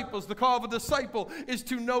 Disciples. The call of a disciple is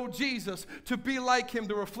to know Jesus, to be like him,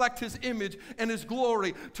 to reflect his image and his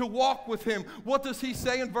glory, to walk with him. What does he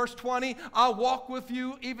say in verse 20? I'll walk with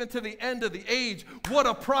you even to the end of the age. What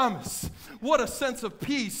a promise. What a sense of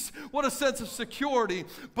peace. What a sense of security.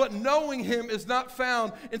 But knowing him is not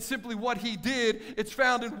found in simply what he did. It's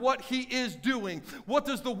found in what he is doing. What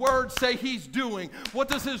does the word say he's doing? What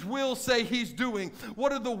does his will say he's doing?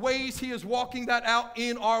 What are the ways he is walking that out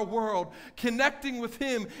in our world? Connecting with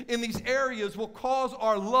him in these areas will cause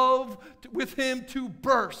our love with him to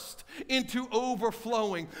burst into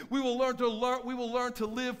overflowing. We will learn to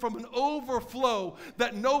live from an overflow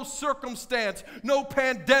that no circumstance, no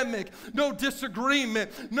pandemic, no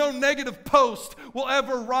disagreement, no negative post will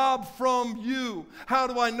ever rob from you. How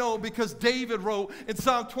do I know? Because David wrote in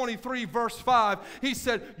Psalm 23 verse 5, he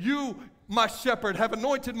said, you, my shepherd, have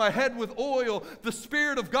anointed my head with oil. The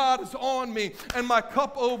Spirit of God is on me, and my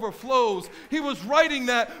cup overflows. He was writing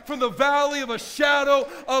that from the valley of a shadow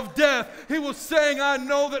of death. He was saying, I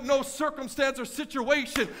know that no circumstance or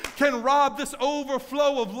situation can rob this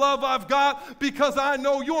overflow of love I've got, because I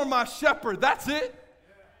know you're my shepherd. That's it.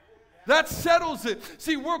 That settles it.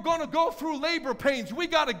 See, we're going to go through labor pains. We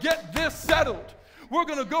got to get this settled. We're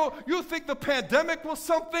going to go. You think the pandemic was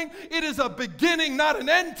something? It is a beginning, not an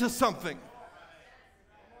end to something.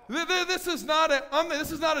 This is not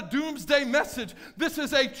a doomsday message. This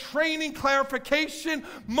is a training clarification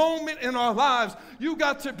moment in our lives. You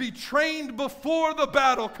got to be trained before the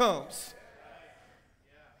battle comes.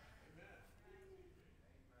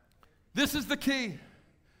 This is the key.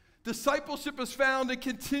 Discipleship is found in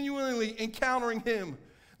continually encountering him,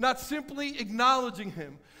 not simply acknowledging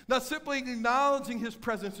him. Not simply acknowledging his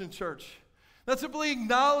presence in church. Not simply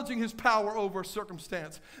acknowledging his power over a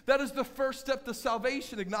circumstance. That is the first step to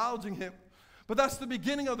salvation, acknowledging him. But that's the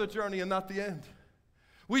beginning of the journey and not the end.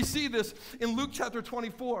 We see this in Luke chapter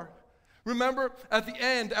 24. Remember, at the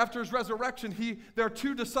end, after his resurrection, there are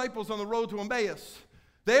two disciples on the road to Emmaus.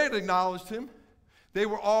 They had acknowledged him. They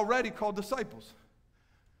were already called disciples.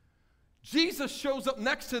 Jesus shows up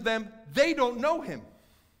next to them. They don't know him.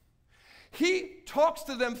 He talks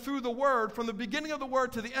to them through the word, from the beginning of the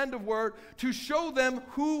word to the end of word, to show them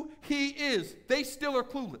who he is. They still are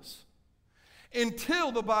clueless.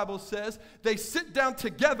 Until, the Bible says, they sit down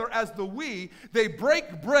together as the we, they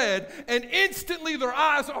break bread, and instantly their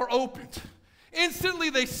eyes are opened. Instantly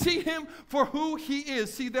they see him for who he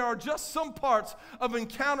is. See, there are just some parts of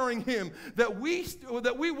encountering him that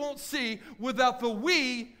we won't see without the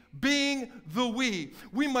we being the we.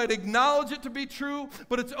 We might acknowledge it to be true,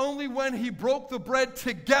 but it's only when he broke the bread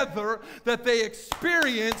together that they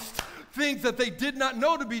experienced things that they did not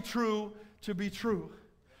know to be true.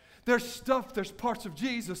 There's parts of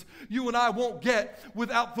Jesus you and I won't get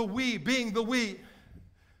without the we being the we.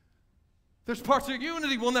 There's parts of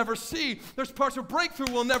unity we'll never see. There's parts of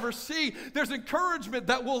breakthrough we'll never see. There's encouragement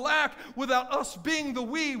that we'll lack without us being the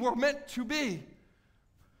we we're meant to be.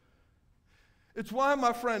 It's why,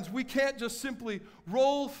 my friends, we can't just simply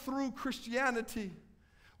roll through Christianity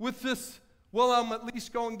with this, well, I'm at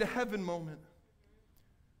least going to heaven moment.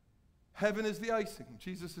 Heaven is the icing.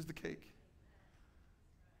 Jesus is the cake.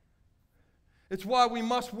 It's why we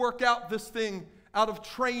must work out this thing out of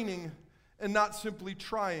training and not simply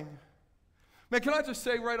trying. Man, can I just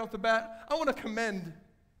say right off the bat, I want to commend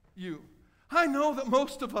you. I know that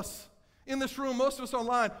most of us in this room, most of us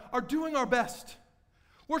online, are doing our best.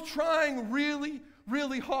 We're trying really,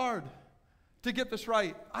 really hard to get this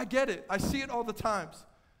right. I get it. I see it all the times.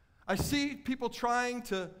 I see people trying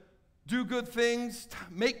to do good things,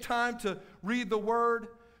 make time to read the word,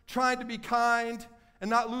 trying to be kind and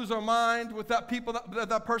not lose our mind with that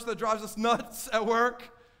person that drives us nuts at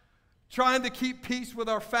work, trying to keep peace with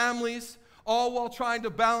our families. all while trying to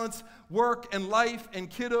balance work and life and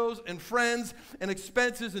kiddos and friends and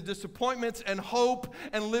expenses and disappointments and hope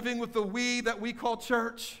and living with the we that we call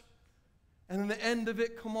church. And in the end of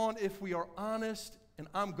it, come on, if we are honest, and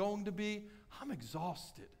I'm going to be, I'm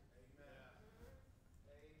exhausted.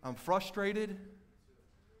 I'm frustrated.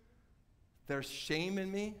 There's shame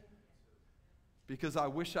in me because I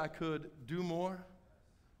wish I could do more.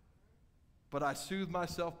 But I soothe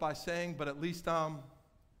myself by saying, but at least I'm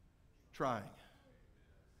trying.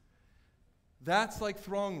 That's like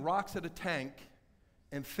throwing rocks at a tank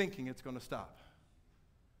and thinking it's going to stop.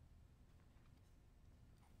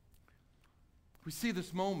 We see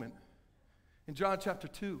this moment in John chapter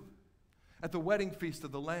 2 at the wedding feast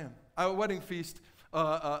of the Lamb, a wedding feast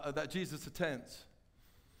that Jesus attends.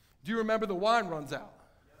 Do you remember the wine runs out?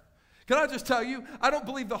 Can I just tell you, I don't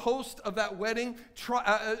believe the host of that wedding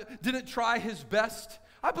didn't try his best.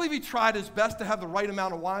 I believe he tried his best to have the right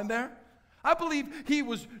amount of wine there. I believe he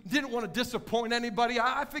didn't want to disappoint anybody.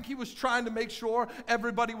 I think he was trying to make sure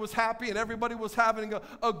everybody was happy and everybody was having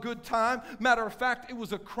a good time. Matter of fact, it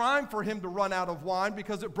was a crime for him to run out of wine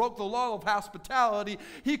because it broke the law of hospitality.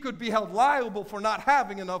 He could be held liable for not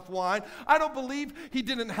having enough wine. I don't believe he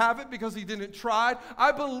didn't have it because he didn't try.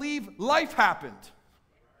 I believe life happened.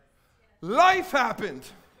 Life happened.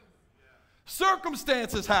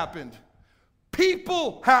 Circumstances happened.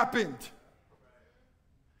 People happened.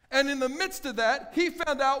 And in the midst of that, he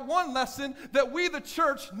found out one lesson that we, the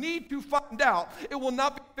church, need to find out. It will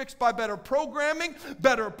not be fixed by better programming,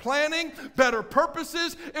 better planning, better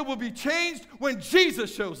purposes. It will be changed when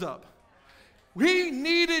Jesus shows up. We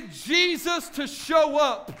needed Jesus to show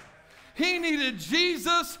up. He needed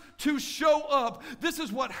Jesus to show up. This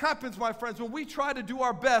is what happens, my friends, when we try to do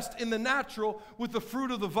our best in the natural with the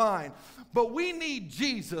fruit of the vine. But we need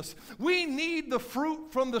Jesus. We need the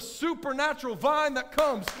fruit from the supernatural vine that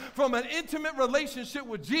comes from an intimate relationship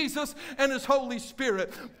with Jesus and His Holy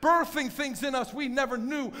Spirit, birthing things in us we never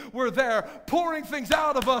knew were there, pouring things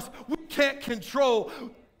out of us we can't control,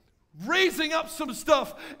 raising up some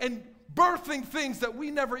stuff and birthing things that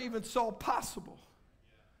we never even saw possible.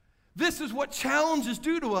 This is what challenges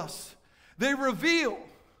do to us. They reveal.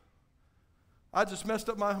 I just messed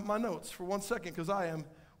up my notes for 1 second because I am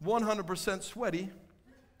 100% sweaty.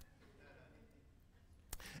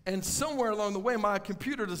 And somewhere along the way, my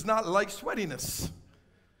computer does not like sweatiness.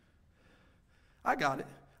 I got it.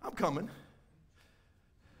 I'm coming.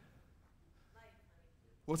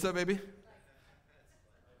 What's that, baby?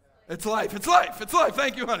 It's life. It's life. It's life.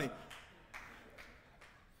 Thank you, honey.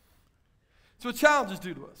 It's what challenges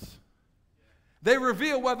do to us. They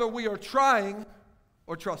reveal whether we are trying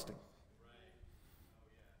or trusting.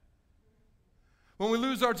 When we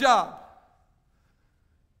lose our job,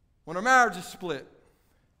 when our marriage is split,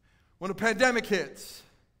 when a pandemic hits,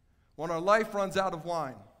 when our life runs out of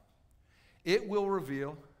wine, it will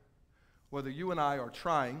reveal whether you and I are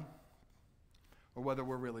trying or whether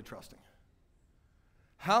we're really trusting.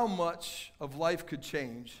 How much of life could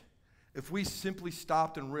change if we simply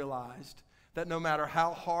stopped and realized that no matter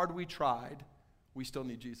how hard we tried, we still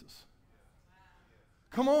need Jesus?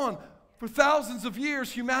 Come on. For thousands of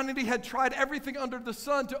years, humanity had tried everything under the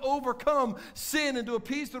sun to overcome sin and to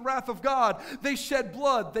appease the wrath of God. They shed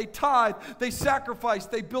blood, they tithed, they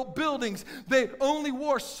sacrificed, they built buildings. They only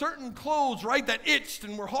wore certain clothes, right, that itched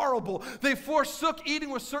and were horrible. They forsook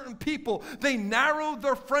eating with certain people. They narrowed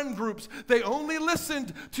their friend groups. They only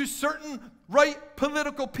listened to certain right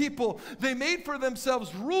political people. They made for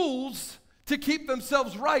themselves rules to keep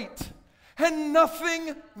themselves right. And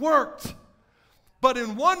nothing worked. But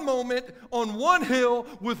in one moment, on one hill,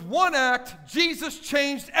 with one act, Jesus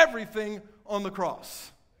changed everything on the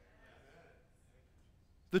cross.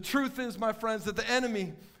 The truth is, my friends, that the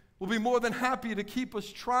enemy will be more than happy to keep us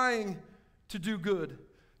trying to do good,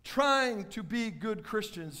 trying to be good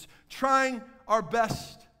Christians, trying our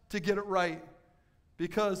best to get it right,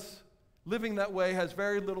 because living that way has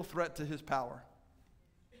very little threat to his power.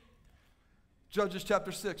 Judges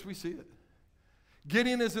chapter 6, we see it.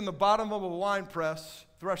 Gideon is in the bottom of a wine press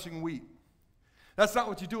threshing wheat. That's not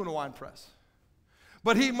what you do in a wine press.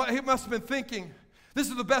 But he must have been thinking, this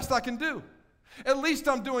is the best I can do. At least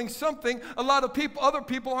I'm doing something. A lot of people, other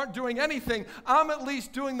people aren't doing anything. I'm at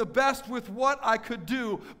least doing the best with what I could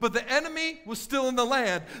do. But the enemy was still in the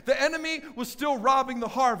land. The enemy was still robbing the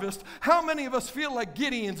harvest. How many of us feel like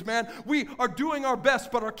Gideons, man? We are doing our best,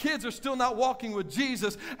 but our kids are still not walking with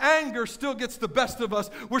Jesus. Anger still gets the best of us.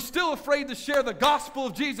 We're still afraid to share the gospel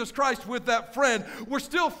of Jesus Christ with that friend. We're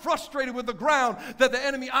still frustrated with the ground that the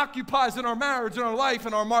enemy occupies in our marriage, in our life,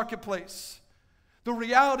 in our marketplace. The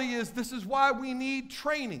reality is, this is why we need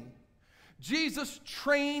training. Jesus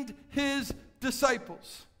trained his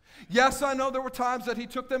disciples. Yes, I know there were times that he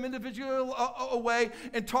took them individually away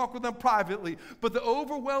and talked with them privately, but the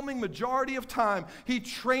overwhelming majority of time, he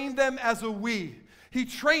trained them as a we. He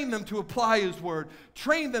trained them to apply his word,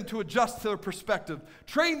 trained them to adjust their perspective,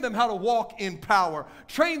 trained them how to walk in power,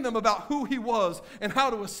 trained them about who he was and how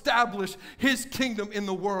to establish his kingdom in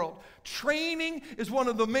the world. Training is one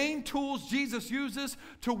of the main tools Jesus uses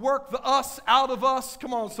to work the us out of us,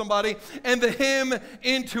 come on somebody, and the him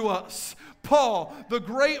into us. Paul,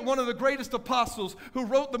 one of the greatest apostles who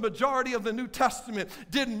wrote the majority of the New Testament,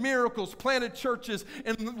 did miracles, planted churches,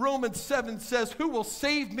 and Romans 7 says, who will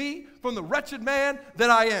save me from the wretched man that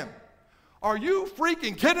I am? Are you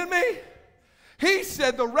freaking kidding me? He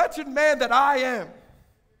said, the wretched man that I am.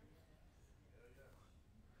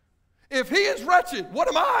 If he is wretched, what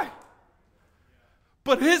am I?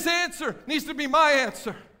 But his answer needs to be my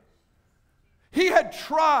answer. He had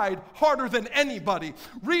tried harder than anybody.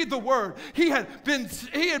 Read the word. He had been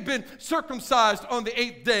circumcised on the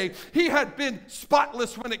 8th day. He had been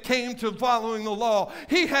spotless when it came to following the law.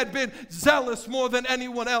 He had been zealous more than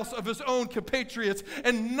anyone else of his own compatriots,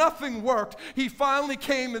 and nothing worked. He finally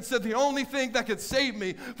came and said, the only thing that could save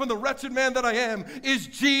me from the wretched man that I am is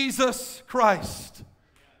Jesus Christ.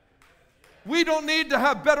 We don't need to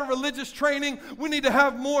have better religious training. We need to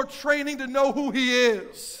have more training to know who he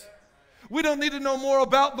is. We don't need to know more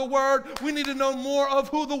about the Word. We need to know more of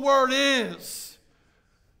who the Word is.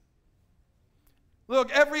 Look,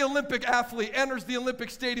 every Olympic athlete enters the Olympic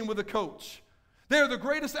stadium with a coach. They're the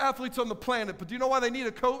greatest athletes on the planet, but do you know why they need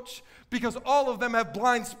a coach? Because all of them have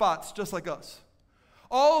blind spots just like us.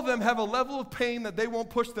 All of them have a level of pain that they won't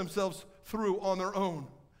push themselves through on their own.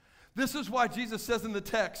 This is why Jesus says in the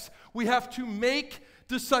text, we have to make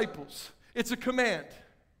disciples. It's a command.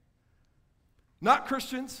 Not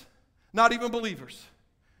Christians. Not even believers.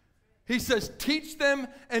 He says, teach them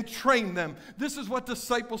and train them. This is what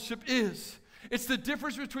discipleship is. It's the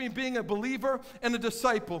difference between being a believer and a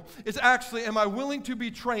disciple. It's actually, am I willing to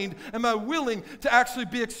be trained? Am I willing to actually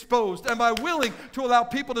be exposed? Am I willing to allow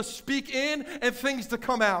people to speak in and things to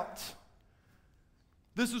come out?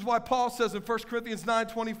 This is why Paul says in 1 Corinthians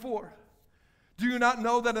 9:24, do you not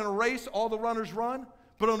know that in a race all the runners run,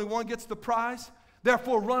 but only one gets the prize?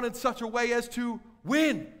 Therefore run in such a way as to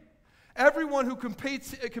win. Everyone who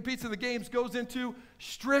competes in the games goes into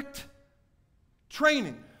strict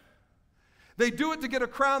training. They do it to get a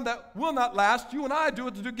crown that will not last. You and I do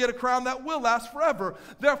it to get a crown that will last forever.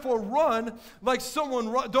 Therefore, don't run like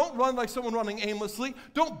someone running aimlessly.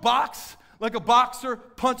 Don't box like a boxer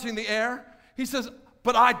punching the air. He says,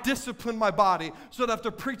 but I discipline my body so that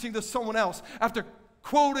after preaching to someone else, after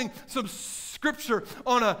quoting some scripture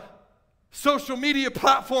on a social media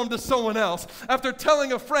platform to someone else, after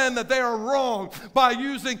telling a friend that they are wrong by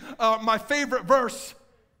using my favorite verse,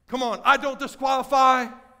 come on, I don't disqualify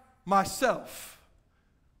myself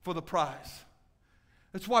for the prize.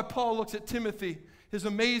 That's why Paul looks at Timothy, his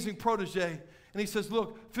amazing protege, and he says,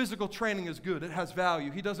 look, physical training is good. It has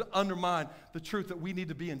value. He doesn't undermine the truth that we need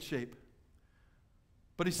to be in shape.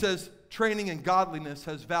 But he says training in godliness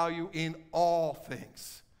has value in all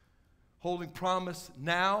things, holding promise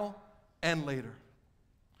now and later.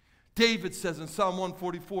 David says in Psalm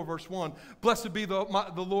 144, verse 1, blessed be the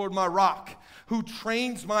Lord my rock, who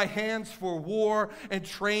trains my hands for war and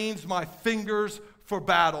trains my fingers for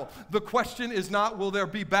battle. The question is not, will there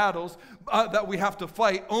be battles that we have to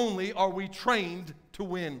fight? Only, are we trained to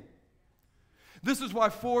win? This is why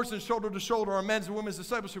Force and Shoulder to Shoulder, our men's and women's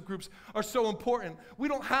discipleship groups, are so important. We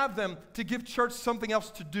don't have them to give church something else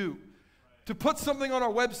to do. To put something on our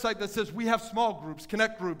website that says we have small groups,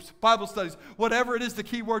 connect groups, Bible studies, whatever it is the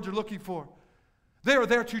key word you're looking for. They are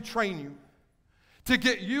there to train you, to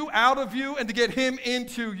get you out of you and to get him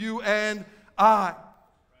into you and I.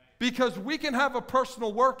 Because we can have a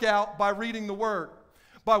personal workout by reading the Word,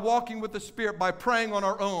 by walking with the Spirit, by praying on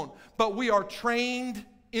our own. But we are trained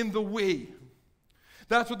in the we.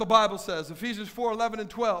 That's what the Bible says. Ephesians 4:11 and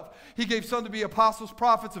 12. He gave some to be apostles,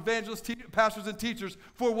 prophets, evangelists, pastors, and teachers.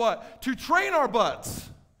 For what? To train our butts.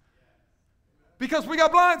 Because we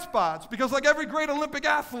got blind spots. Because like every great Olympic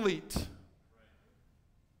athlete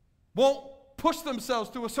won't push themselves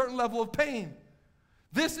to a certain level of pain.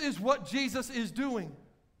 This is what Jesus is doing.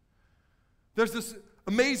 There's this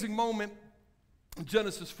amazing moment in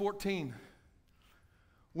Genesis 14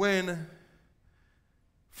 when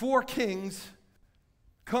 4 kings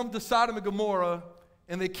come to Sodom and Gomorrah,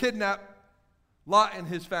 and they kidnap Lot and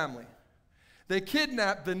his family. They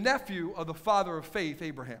kidnap the nephew of the father of faith,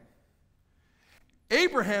 Abraham.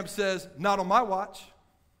 Abraham says, not on my watch.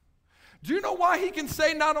 Do you know why he can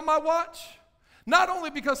say not on my watch? Not only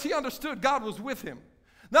because he understood God was with him,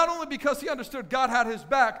 not only because he understood God had his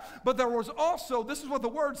back, but there was also, this is what the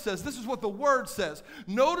word says, this is what the word says.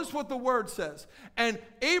 Notice what the word says. And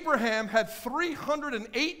Abraham had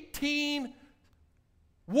 318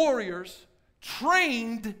 warriors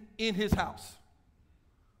trained in his house.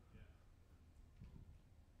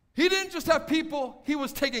 He didn't just have people he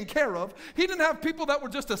was taking care of. He didn't have people that were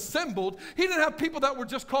just assembled. He didn't have people that were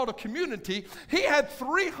just called a community. He had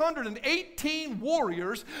 318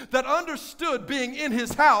 warriors that understood being in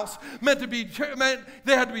his house meant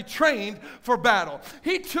they had to be trained for battle.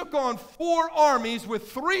 He took on 4 armies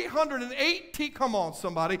with 318, come on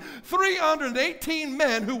somebody, 318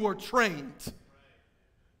 men who were trained.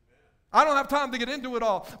 I don't have time to get into it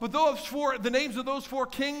all, but the names of those 4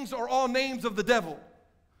 kings are all names of the devil.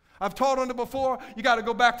 I've taught on it before. You got to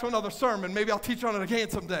go back to another sermon. Maybe I'll teach on it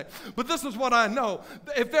again someday. But this is what I know.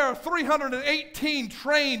 If there are 318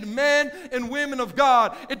 trained men and women of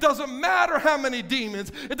God, it doesn't matter how many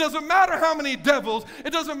demons. It doesn't matter how many devils.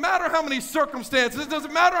 It doesn't matter how many circumstances. It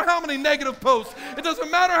doesn't matter how many negative posts. It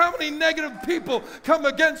doesn't matter how many negative people come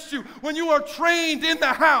against you. When you are trained in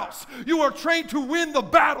the house, you are trained to win the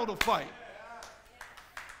battle to fight.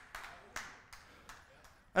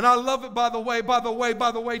 And I love it, by the way,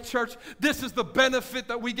 church, this is the benefit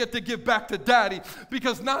that we get to give back to Daddy,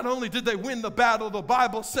 because not only did they win the battle, the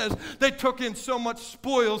Bible says they took in so much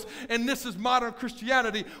spoils, and this is modern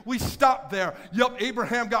Christianity. We stop there. Yup,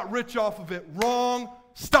 Abraham got rich off of it. Wrong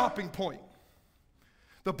stopping point.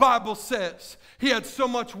 The Bible says he had so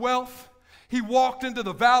much wealth. He walked into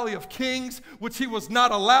the valley of kings, which he was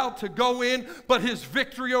not allowed to go in, but his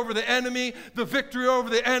victory over the enemy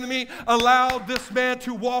allowed this man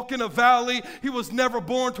to walk in a valley he was never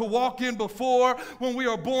born to walk in before. When we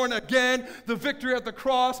are born again, the victory at the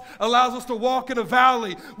cross allows us to walk in a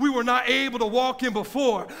valley we were not able to walk in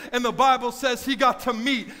before. And the Bible says he got to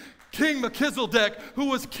meet King Melchizedek, who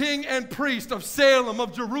was king and priest of Salem,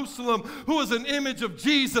 of Jerusalem, who was an image of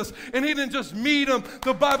Jesus. And he didn't just meet him.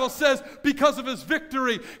 The Bible says because of his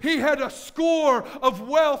victory, he had a score of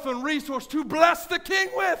wealth and resource to bless the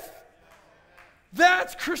king with.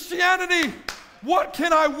 That's Christianity. What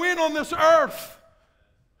can I win on this earth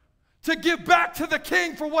to give back to the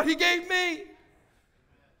king for what he gave me?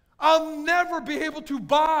 I'll never be able to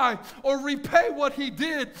buy or repay what he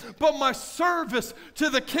did, but my service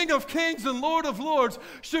to the King of Kings and Lord of Lords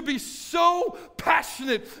should be so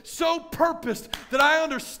passionate, so purposed, that I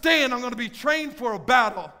understand I'm going to be trained for a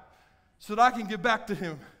battle so that I can give back to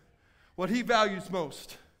him what he values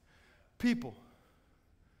most. People.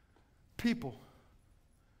 People.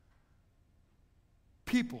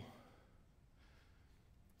 People.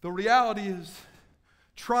 The reality is,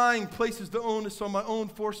 trying places the onus on my own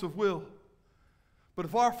force of will. But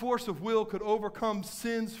if our force of will could overcome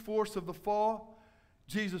sin's force of the fall,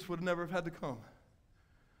 Jesus would never have had to come.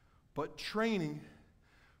 But training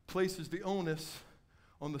places the onus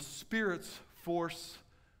on the Spirit's force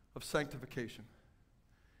of sanctification.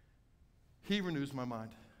 He renews my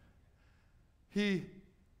mind. He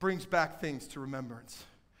brings back things to remembrance.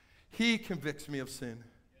 He convicts me of sin.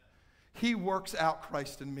 He works out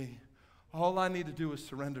Christ in me. All I need to do is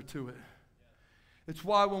surrender to it. It's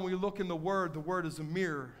why when we look in the Word is a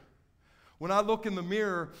mirror. When I look in the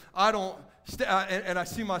mirror, I don't, and I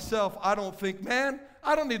see myself, I don't think, man,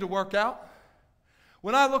 I don't need to work out.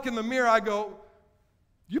 When I look in the mirror, I go,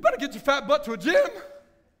 you better get your fat butt to a gym.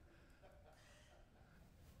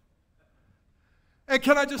 And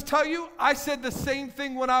can I just tell you, I said the same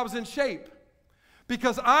thing when I was in shape.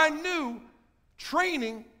 Because I knew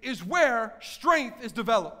training is where strength is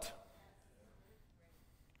developed.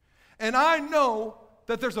 And I know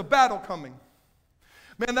that there's a battle coming.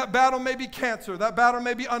 Man, that battle may be cancer. That battle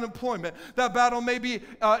may be unemployment. That battle may be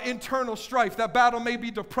internal strife. That battle may be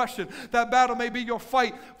depression. That battle may be your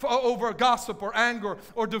fight over gossip or anger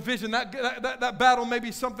or division. That battle may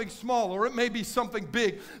be something small, or it may be something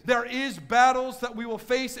big. There is battles that we will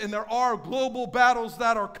face, and there are global battles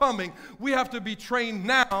that are coming. We have to be trained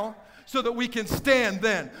now so that we can stand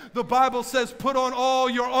then. The Bible says, put on all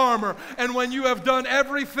your armor, and when you have done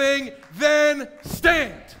everything, then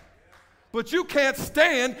stand. But you can't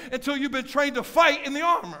stand until you've been trained to fight in the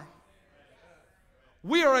armor.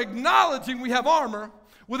 We are acknowledging we have armor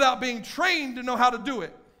without being trained to know how to do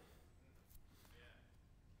it.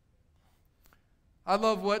 I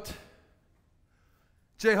love what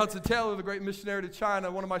J. Hudson Taylor, the great missionary to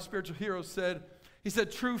China, one of my spiritual heroes, said. He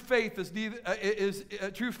said, true faith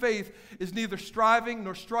is neither striving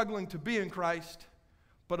nor struggling to be in Christ,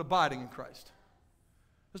 but abiding in Christ.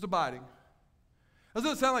 Just abiding.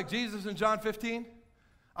 Doesn't it sound like Jesus in John 15?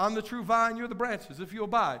 I'm the true vine, you're the branches, if you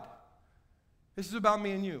abide. This is about me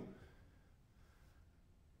and you.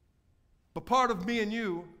 But part of me and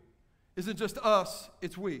you isn't just us,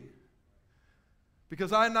 it's we. Because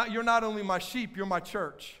you're not only my sheep, you're my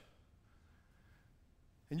church.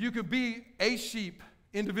 And you can be a sheep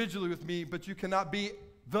individually with me, but you cannot be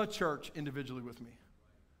the church individually with me.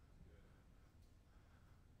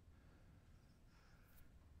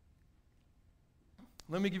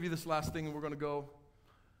 Let me give you this last thing, and we're going to go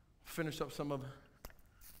finish up some of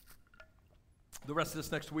the rest of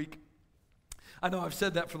this next week. I know I've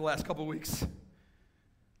said that for the last couple of weeks,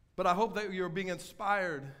 but I hope that you're being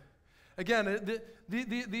inspired. Again,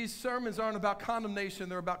 these sermons aren't about condemnation,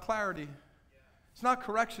 they're about clarity. It's not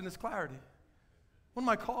correction, it's clarity. What am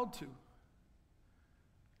I called to?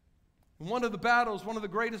 And one of the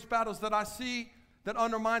greatest battles that I see that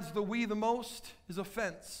undermines the we the most is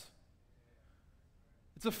offense.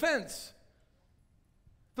 It's offense.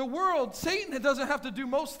 The world, Satan doesn't have to do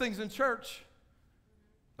most things in church.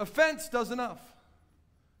 Offense does enough.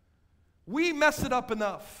 We mess it up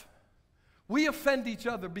enough. We offend each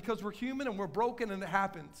other because we're human and we're broken and it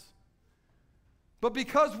happens. But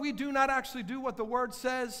because we do not actually do what the word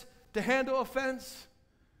says to handle offense,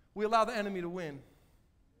 we allow the enemy to win.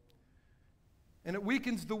 And it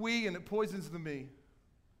weakens the we and it poisons the me.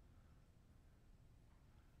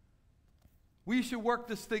 We should work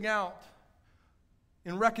this thing out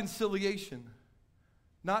in reconciliation,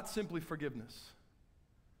 not simply forgiveness.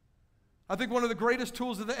 I think one of the greatest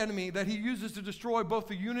tools of the enemy that he uses to destroy both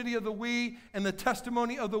the unity of the we and the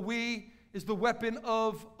testimony of the we is the weapon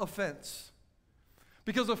of offense.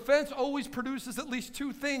 Because offense always produces at least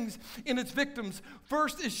two things in its victims.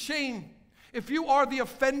 First is shame. If you are the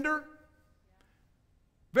offender,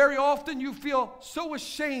 very often you feel so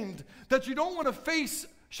ashamed that you don't want to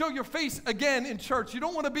show your face again in church. You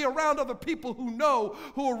don't want to be around other people who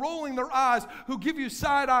are rolling their eyes, who give you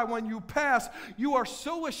side eye when you pass. You are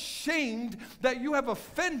so ashamed that you have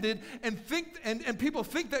offended and people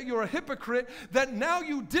think that you're a hypocrite, that now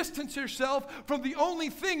you distance yourself from the only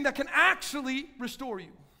thing that can actually restore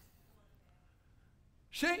you.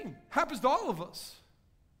 Shame happens to all of us.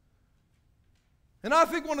 And I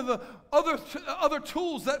think one of the other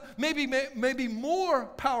tools that may be more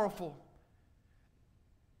powerful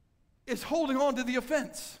is holding on to the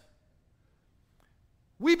offense.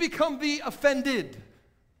 We become the offended.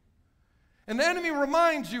 And the enemy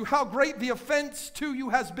reminds you how great the offense to you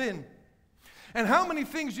has been. And how many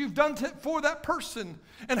things you've done for that person.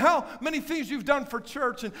 And how many things you've done for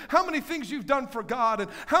church. And how many things you've done for God. And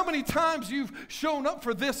how many times you've shown up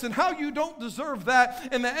for this. And how you don't deserve that.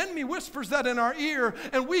 And the enemy whispers that in our ear.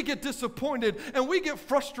 And we get disappointed. And we get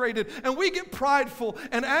frustrated. And we get prideful.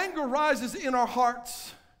 And anger rises in our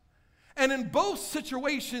hearts. And in both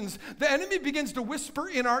situations, the enemy begins to whisper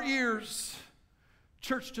in our ears,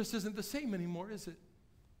 church just isn't the same anymore, is it?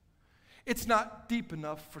 It's not deep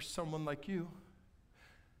enough for someone like you.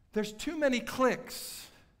 There's too many cliques,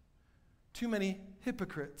 too many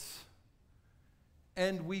hypocrites,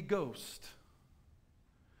 and we ghost.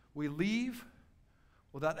 We leave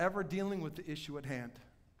without ever dealing with the issue at hand.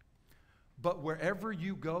 But wherever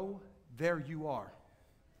you go, there you are.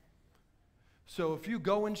 So if you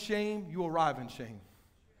go in shame, you arrive in shame.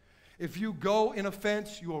 If you go in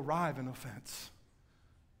offense, you arrive in offense.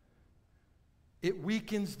 It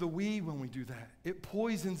weakens the we when we do that. It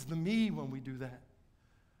poisons the me when we do that.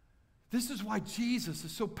 This is why Jesus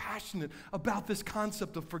is so passionate about this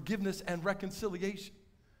concept of forgiveness and reconciliation.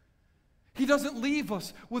 He doesn't leave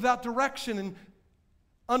us without direction and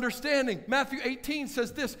understanding. Matthew 18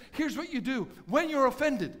 says this, here's what you do. When you're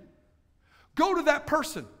offended, go to that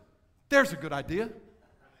person. There's a good idea.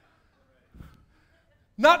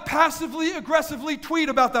 Not passively, aggressively tweet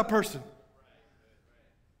about that person.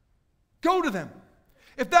 Go to them.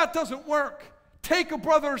 If that doesn't work, take a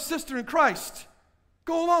brother or sister in Christ.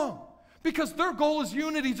 Go along. Because their goal is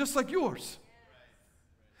unity just like yours.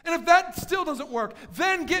 And if that still doesn't work,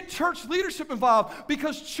 then get church leadership involved.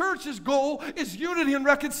 Because church's goal is unity and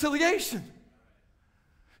reconciliation.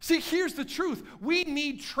 See, here's the truth. We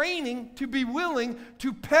need training to be willing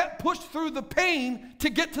to push through the pain to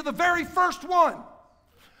get to the very first one.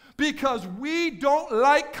 Because we don't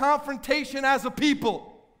like confrontation as a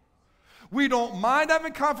people. We don't mind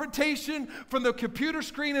having confrontation from the computer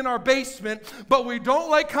screen in our basement, but we don't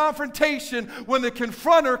like confrontation when the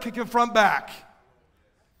confronter can confront back.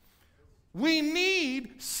 We need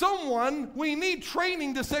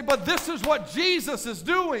training to say, but this is what Jesus is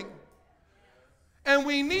doing. And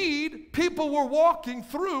we need people we're walking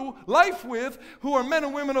through life with who are men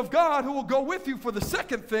and women of God who will go with you for the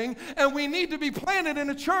second thing. And we need to be planted in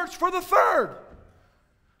a church for the third.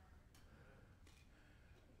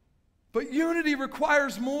 But unity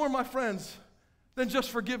requires more, my friends, than just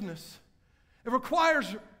forgiveness. It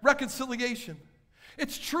requires reconciliation.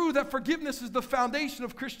 It's true that forgiveness is the foundation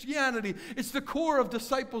of Christianity. It's the core of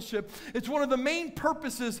discipleship. It's one of the main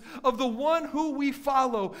purposes of the one who we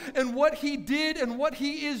follow. And what he did and what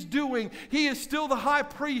he is doing, he is still the high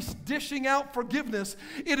priest dishing out forgiveness.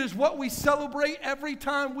 It is what we celebrate every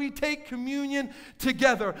time we take communion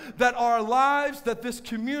together. That our lives, that this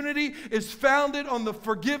community is founded on the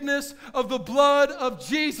forgiveness of the blood of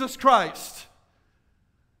Jesus Christ.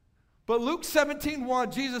 But Luke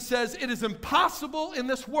 17:1, Jesus says, it is impossible in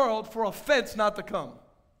this world for offense not to come.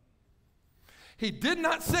 He did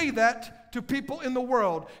not say that to people in the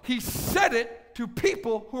world. He said it to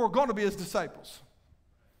people who are going to be his disciples.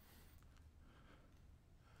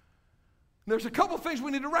 There's a couple things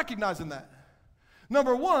we need to recognize in that.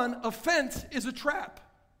 Number one, offense is a trap.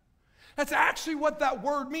 That's actually what that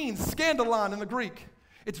word means, scandalon in the Greek.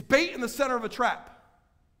 It's bait in the center of a trap.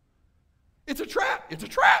 It's a trap. It's a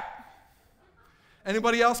trap.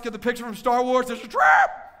 Anybody else get the picture from Star Wars? There's a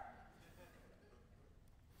trap.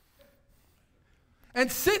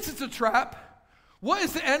 And since it's a trap, what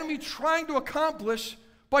is the enemy trying to accomplish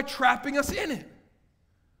by trapping us in it?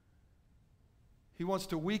 He wants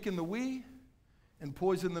to weaken the we and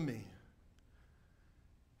poison the me.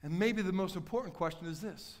 And maybe the most important question is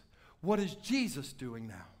this: what is Jesus doing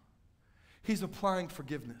now? He's applying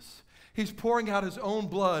forgiveness. He's pouring out his own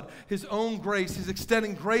blood, his own grace. He's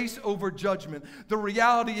extending grace over judgment. The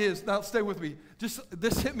reality is, now stay with me.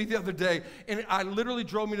 This hit me the other day, and it literally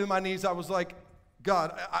drove me to my knees. I was like,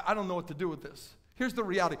 God, I don't know what to do with this. Here's the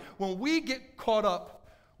reality. When we get caught up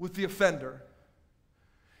with the offender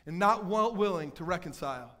and not willing to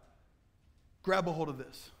reconcile, grab a hold of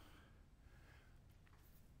this.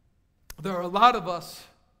 There are a lot of us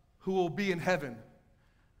who will be in heaven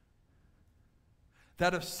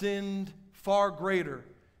that have sinned far greater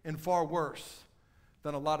and far worse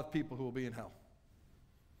than a lot of people who will be in hell.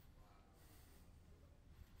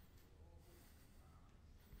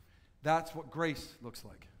 That's what grace looks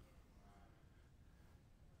like.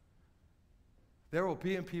 There will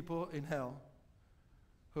be people in hell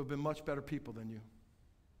who have been much better people than you.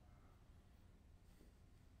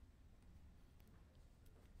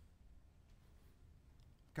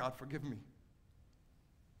 God, forgive me.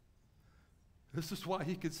 This is why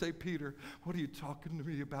he could say, Peter, what are you talking to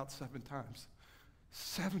me about 7 times?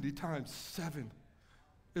 70 times 7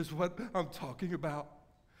 is what I'm talking about.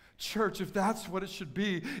 Church, if that's what it should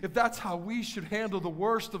be, if that's how we should handle the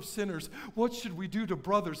worst of sinners, what should we do to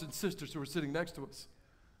brothers and sisters who are sitting next to us?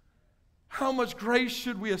 How much grace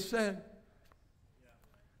should we extend?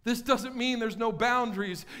 This doesn't mean there's no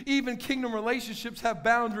boundaries. Even kingdom relationships have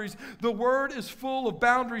boundaries. The word is full of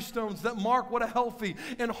boundary stones that mark what a healthy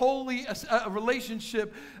and holy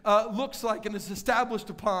relationship looks like and is established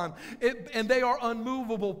upon. And they are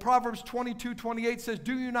unmovable. Proverbs 22:28 says,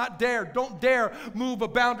 don't dare move a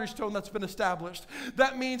boundary stone that's been established.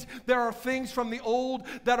 That means there are things from the old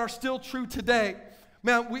that are still true today.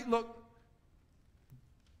 Man,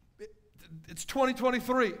 it's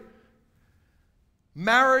 2023.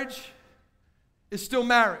 Marriage is still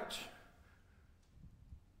marriage.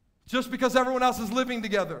 Just because everyone else is living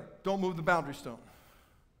together, don't move the boundary stone.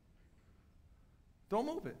 Don't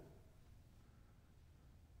move it.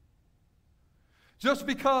 Just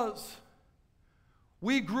because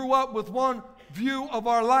we grew up with one view of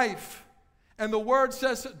our life, and the Word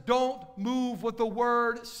says, don't move what the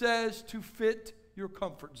Word says to fit your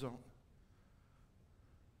comfort zone.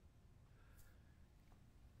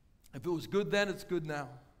 If it was good then, it's good now.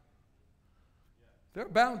 There are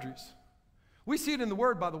boundaries. We see it in the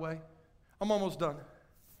Word, by the way. I'm almost done.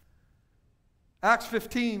 Acts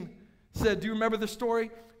 15 said, do you remember this story?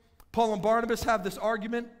 Paul and Barnabas have this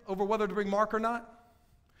argument over whether to bring Mark or not.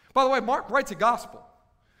 By the way, Mark writes a gospel.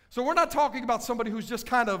 So we're not talking about somebody who's just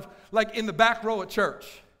kind of like in the back row at church.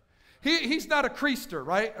 He's not a creaster,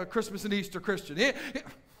 right? A Christmas and Easter Christian.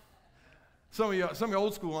 Some of you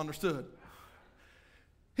old school understood.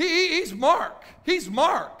 He's Mark. He's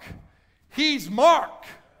Mark. He's Mark.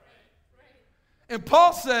 And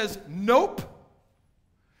Paul says, nope.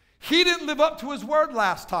 He didn't live up to his word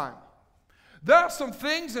last time. There are some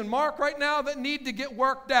things in Mark right now that need to get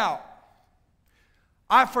worked out.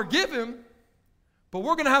 I forgive him, but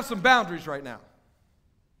we're going to have some boundaries right now.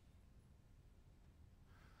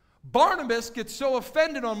 Barnabas gets so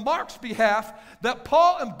offended on Mark's behalf that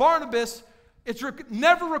Paul and Barnabas, it's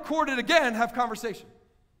never recorded again, have conversation.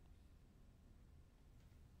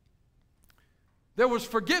 There was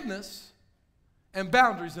forgiveness and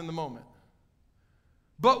boundaries in the moment.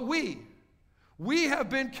 But we We have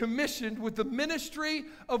been commissioned with the ministry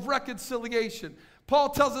of reconciliation. Paul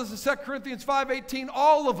tells us in 2 Corinthians 5:18,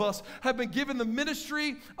 all of us have been given the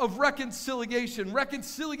ministry of reconciliation.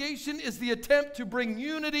 Reconciliation is the attempt to bring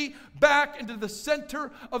unity back into the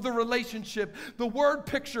center of the relationship. The word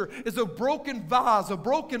picture is a broken vase, a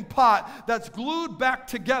broken pot that's glued back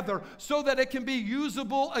together so that it can be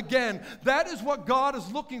usable again. That is what God is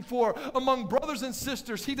looking for among brothers and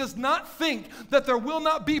sisters. He does not think that there will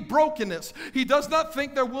not be brokenness. He does not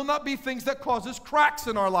think there will not be things that causes cracks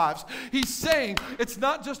in our lives. He's saying, it's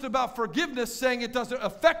not just about forgiveness, saying it doesn't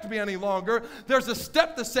affect me any longer. There's a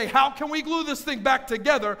step to say, how can we glue this thing back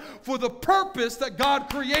together for the purpose that God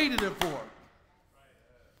created it for?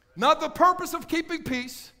 Not the purpose of keeping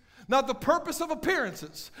peace, not the purpose of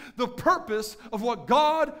appearances, the purpose of what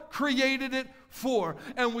God created it for.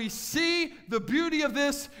 And we see the beauty of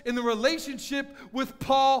this in the relationship with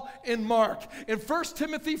Paul and Mark. In 1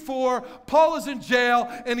 Timothy 4, Paul is in jail,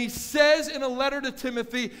 and he says in a letter to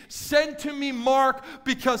Timothy, send to me Mark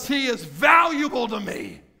because he is valuable to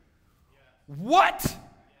me. What?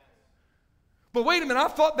 But wait a minute, I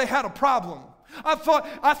thought they had a problem. I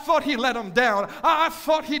thought he let him down. I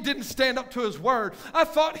thought he didn't stand up to his word. I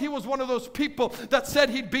thought he was one of those people that said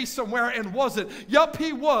he'd be somewhere and wasn't. Yup,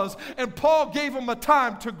 he was. And Paul gave him a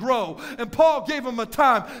time to grow. And Paul gave him a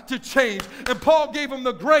time to change. And Paul gave him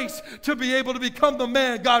the grace to be able to become the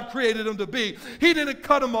man God created him to be. He didn't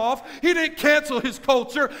cut him off. He didn't cancel his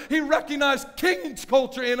culture. He recognized King's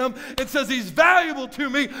culture in him and says he's valuable to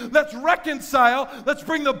me. Let's reconcile. Let's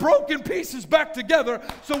bring the broken pieces back together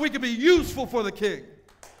so we can be useful for the King.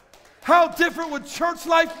 How different would church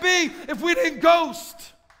life be if we didn't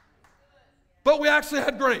ghost, but we actually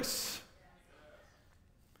had grace?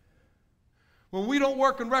 When we don't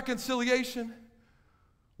work in reconciliation,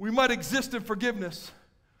 we might exist in forgiveness,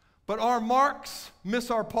 but our Marks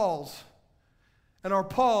miss our Pauls, and our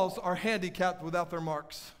Pauls are handicapped without their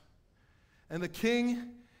Marks. And the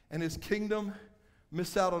King and his kingdom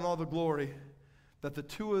miss out on all the glory that the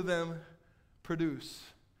two of them produce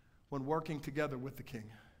when working together with the King.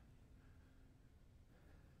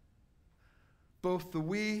 Both the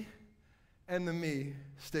we and the me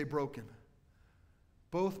stay broken.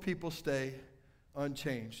 Both people stay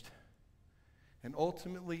unchanged. And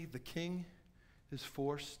ultimately, the King is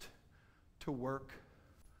forced to work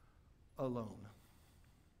alone.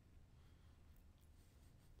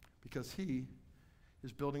 Because he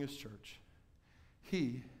is building his church.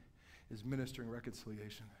 He is ministering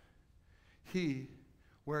reconciliation.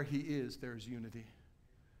 Where he is, there is unity.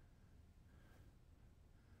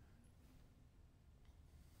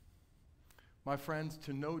 My friends,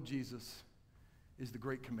 to know Jesus is the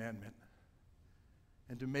great commandment,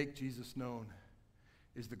 and to make Jesus known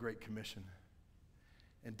is the great commission.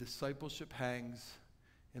 And discipleship hangs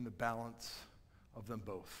in the balance of them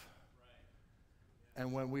both.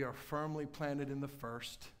 And when we are firmly planted in the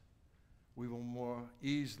first, we will more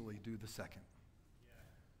easily do the second.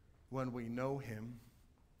 When we know him,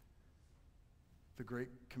 the great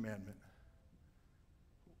commandment,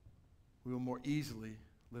 we will more easily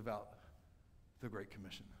live out the Great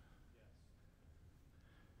Commission.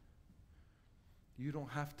 You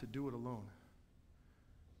don't have to do it alone.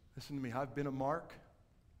 Listen to me, I've been a Mark,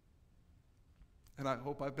 and I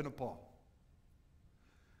hope I've been a Paul.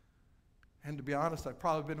 And to be honest, I've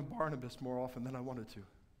probably been a Barnabas more often than I wanted to.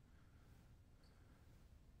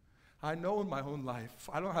 I know in my own life,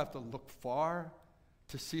 I don't have to look far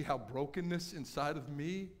to see how brokenness inside of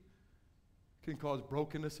me can cause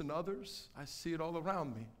brokenness in others. I see it all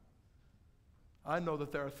around me. I know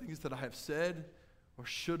that there are things that I have said or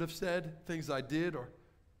should have said, things I did or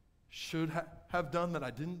should have done that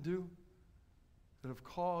I didn't do, that have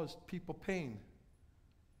caused people pain.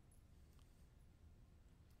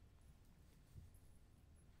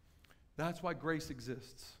 That's why grace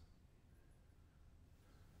exists.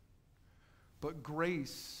 But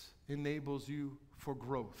grace enables you for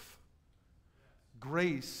growth.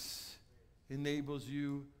 Grace enables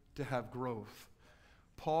you to have growth.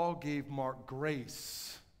 Paul gave Mark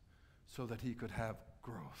grace so that he could have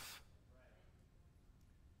growth.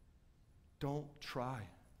 Don't try.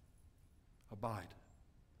 Abide.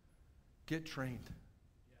 Get trained.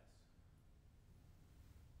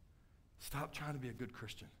 Stop trying to be a good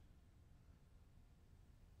Christian.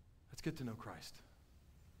 Let's get to know Christ.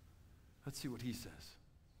 Let's see what he says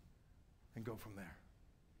and go from there.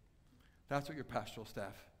 That's what your pastoral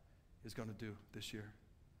staff is going to do this year.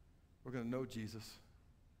 We're going to know Jesus,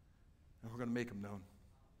 and we're going to make him known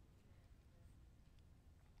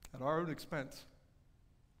at our own expense,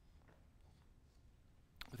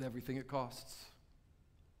 with everything it costs.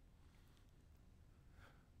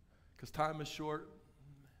 because time is short,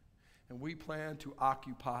 and we plan to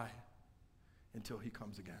occupy until he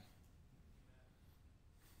comes again.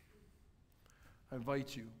 I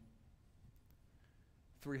invite you,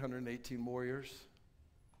 318 warriors,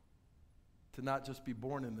 to not just be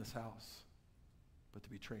born in this house, but to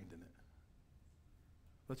be trained in it.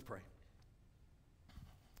 Let's pray.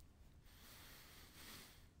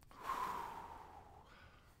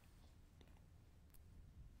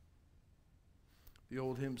 The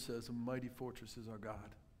old hymn says, "A mighty fortress is our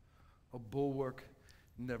God, a bulwark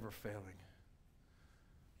never failing."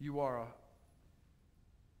 You are a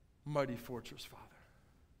mighty fortress, Father.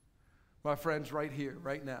 My friends, right here,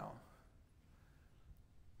 right now,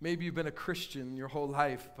 maybe you've been a Christian your whole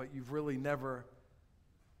life, but you've really never,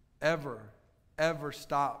 ever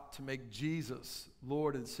stopped to make Jesus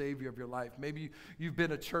Lord and Savior of your life. Maybe you've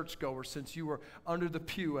been a churchgoer since you were under the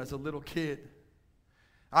pew as a little kid.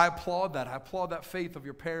 I applaud that. I applaud that faith of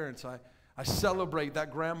your parents. I celebrate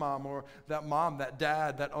that grandmom or that mom, that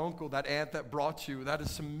dad, that uncle, that aunt that brought you. That is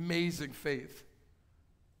some amazing faith.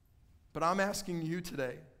 But I'm asking you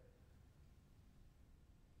today,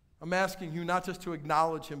 I'm asking you not just to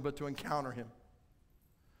acknowledge him, but to encounter him.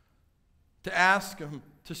 To ask him,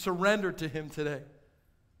 to surrender to him today.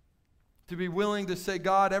 To be willing to say,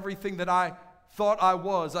 God, everything that I thought I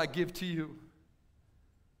was, I give to you.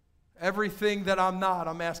 Everything that I'm not,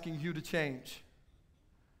 I'm asking you to change.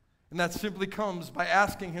 And that simply comes by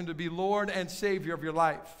asking him to be Lord and Savior of your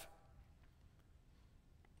life.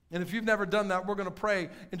 And if you've never done that, we're going to pray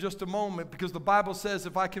in just a moment, because the Bible says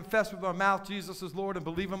if I confess with my mouth Jesus is Lord and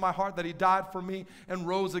believe in my heart that he died for me and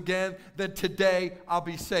rose again, then today I'll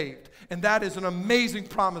be saved. And that is an amazing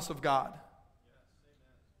promise of God.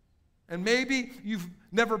 And maybe you've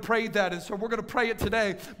never prayed that, and so we're going to pray it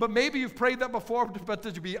today. But maybe you've prayed that before, but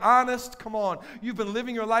to be honest, come on, you've been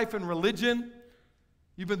living your life in religion.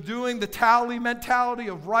 You've been doing the tally mentality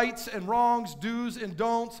of rights and wrongs, do's and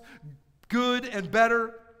don'ts, good and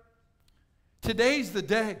better. Today's the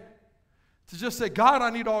day to just say, God, I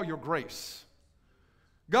need all your grace.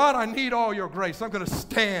 God, I need all your grace. I'm going to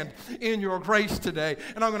stand in your grace today,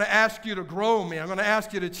 and I'm going to ask you to grow me. I'm going to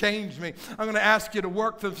ask you to change me. I'm going to ask you to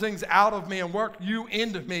work the things out of me and work you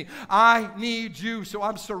into me. I need you, so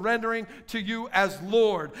I'm surrendering to you as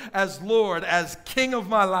Lord, as King of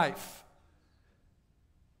my life.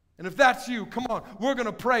 And if that's you, come on, we're going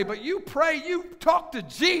to pray. But you pray, you talk to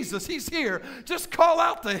Jesus. He's here. Just call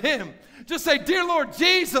out to him. Just say, dear Lord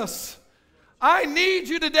Jesus, I need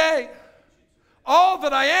you today. All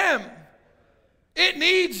that I am, it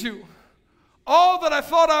needs you. All that I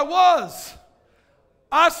thought I was,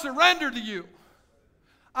 I surrender to you.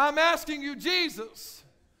 I'm asking you, Jesus,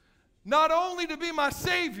 not only to be my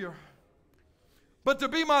Savior, but to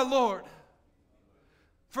be my Lord.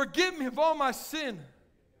 Forgive me of all my sin.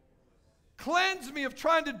 Cleanse me of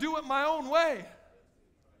trying to do it my own way.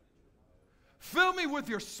 Fill me with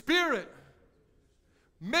your Spirit.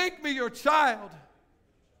 Make me your child.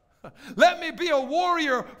 Let me be a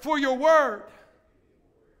warrior for your word.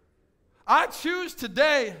 I choose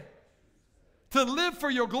today to live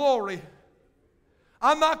for your glory.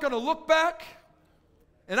 I'm not going to look back,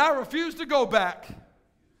 and I refuse to go back.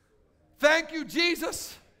 Thank you,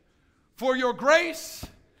 Jesus, for your grace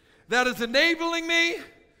that is enabling me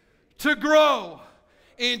to grow.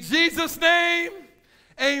 In Jesus' name,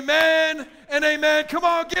 amen and amen. Come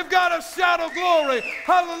on, give God a shout of glory.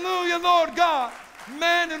 Hallelujah, Lord God.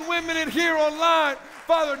 Men and women in here online,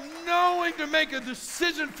 Father, knowing to make a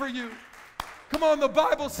decision for you. Come on, the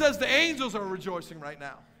Bible says the angels are rejoicing right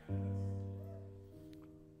now.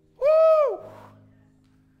 Woo!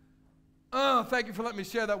 Oh, thank you for letting me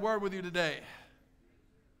share that word with you today.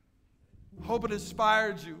 Hope it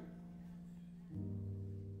inspired you.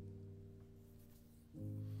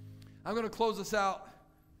 I'm going to close this out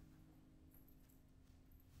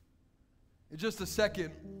in just a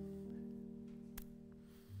second.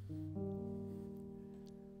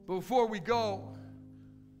 But before we go,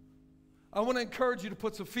 I want to encourage you to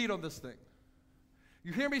put some feet on this thing.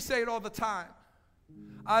 You hear me say it all the time.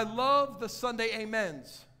 I love the Sunday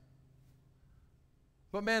amens.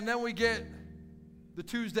 But man, then we get the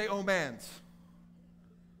Tuesday omans.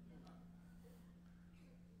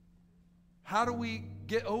 How do we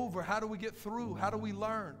get over? How do we get through? How do we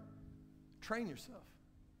learn? Train yourself.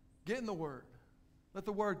 Get in the Word. Let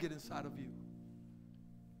the Word get inside of you.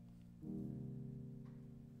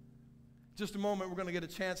 Just a moment, we're going to get a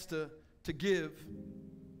chance to give.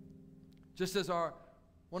 Just as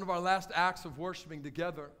one of our last acts of worshiping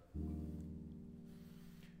together.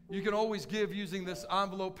 You can always give using this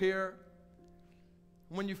envelope here.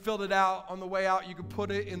 When you filled it out on the way out, you could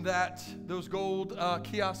put it in those gold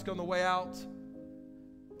kiosk on the way out.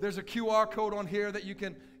 There's a QR code on here that you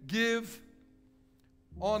can give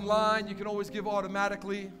online. You can always give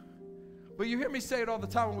automatically. But you hear me say it all the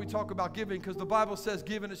time when we talk about giving, because the Bible says,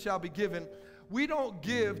 give and it shall be given. We don't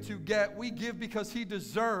give to get. We give because he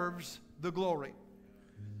deserves the glory.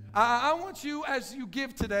 I want you, as you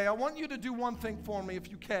give today, I want you to do one thing for me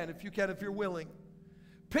if you can, if you're willing.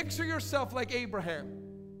 Picture yourself like Abraham,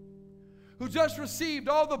 who just received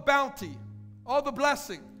all the bounty, all the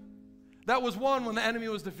blessing that was won when the enemy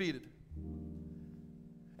was defeated.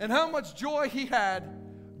 And how much joy he had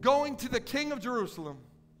going to the King of Jerusalem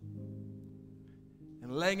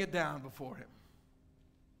and laying it down before him.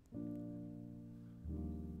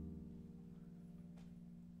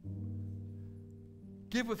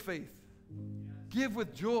 Give with faith. Give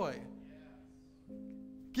with joy.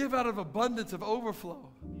 Give out of abundance of overflow.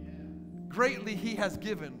 Greatly he has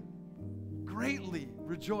given. Greatly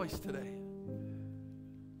rejoice today.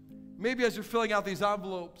 Maybe as you're filling out these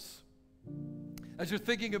envelopes, as you're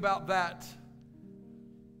thinking about that,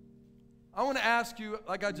 I want to ask you,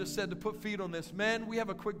 like I just said, to put feet on this. Men, we have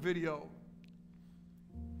a quick video.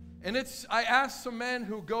 And I asked some men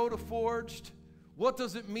who go to Forged, what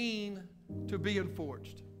does it mean to be in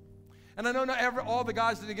Forged? And I know not all the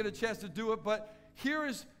guys didn't get a chance to do it, but here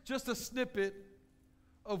is just a snippet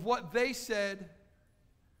of what they said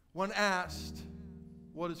when asked,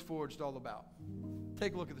 what is Forged all about?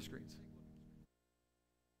 Take a look at the screens.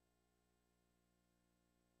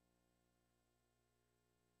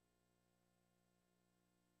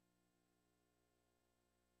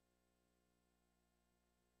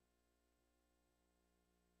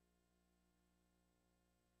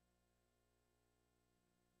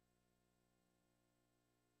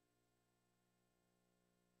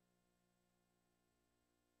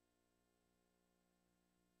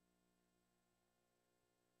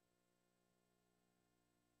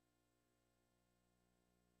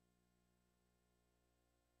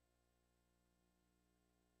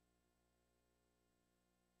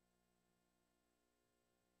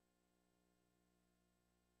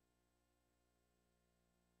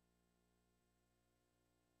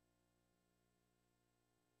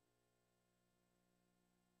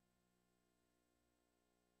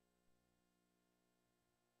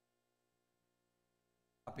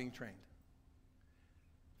 Being trained.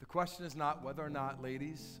 The question is not whether or not,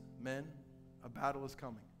 ladies, men, a battle is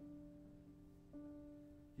coming.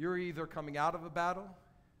 You're either coming out of a battle,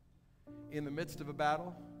 in the midst of a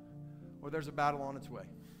battle, or there's a battle on its way.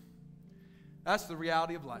 That's the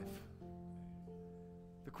reality of life.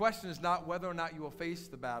 The question is not whether or not you will face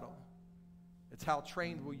the battle. It's how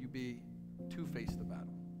trained will you be to face the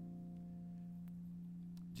battle.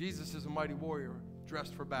 Jesus is a mighty warrior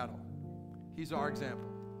dressed for battle. He's our example.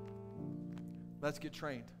 Let's get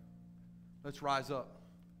trained. Let's rise up.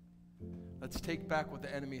 Let's take back what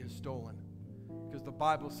the enemy has stolen. Because the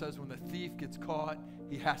Bible says when the thief gets caught,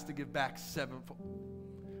 he has to give back sevenfold.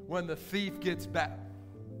 When the thief gets back.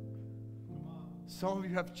 Some of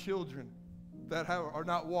you have children that are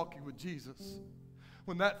not walking with Jesus.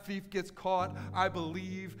 When that thief gets caught, I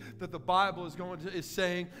believe that the Bible is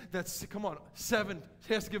saying that, come on,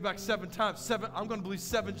 he has to give back 7 times. I'm going to believe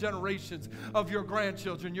 7 generations of your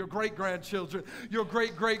grandchildren, your great-grandchildren, your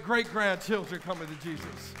great-great-great-grandchildren coming to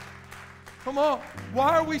Jesus. Come on.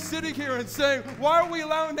 Why are we sitting here and saying, why are we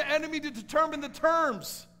allowing the enemy to determine the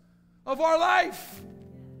terms of our life?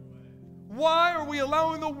 Why are we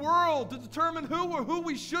allowing the world to determine who or who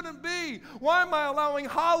we shouldn't be? Why am I allowing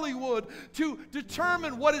Hollywood to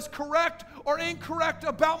determine what is correct or incorrect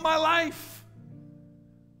about my life?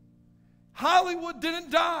 Hollywood didn't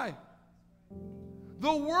die.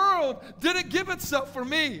 The world didn't give itself for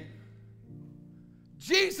me.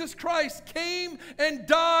 Jesus Christ came and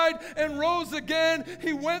died and rose again.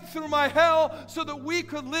 He went through my hell so that we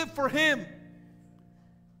could live for him.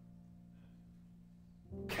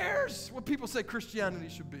 Who cares what people say Christianity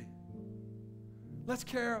should be? Let's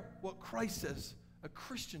care what Christ says a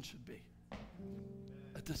Christian should be.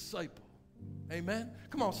 A disciple. Amen?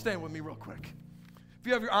 Come on, stand with me real quick. If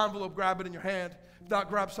you have your envelope, grab it in your hand. If not,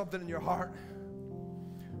 grab something in your heart.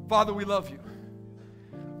 Father, we love you.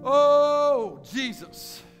 Oh,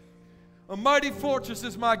 Jesus. A mighty fortress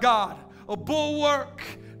is my God. A bulwark,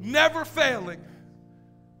 never failing.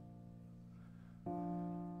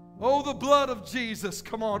 Oh, the blood of Jesus.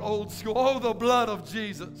 Come on, old school. Oh, the blood of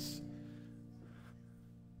Jesus.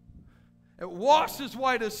 It washes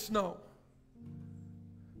white as snow.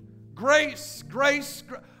 Grace, grace,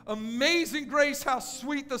 amazing grace, how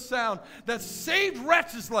sweet the sound that saved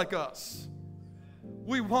wretches like us.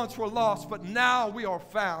 We once were lost, but now we are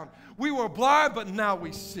found. We were blind, but now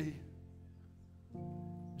we see.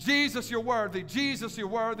 Jesus, you're worthy. Jesus, you're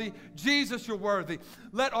worthy. Jesus, you're worthy.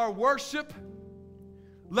 Let our worship,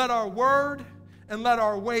 let our word, and let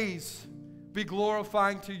our ways be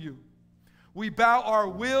glorifying to you. We bow our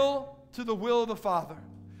will to the will of the Father.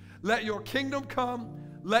 Let your kingdom come.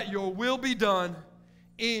 Let your will be done.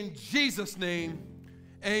 In Jesus' name,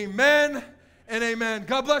 amen and amen.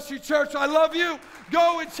 God bless you, church. I love you.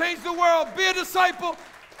 Go and change the world. Be a disciple.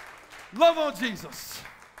 Love on Jesus.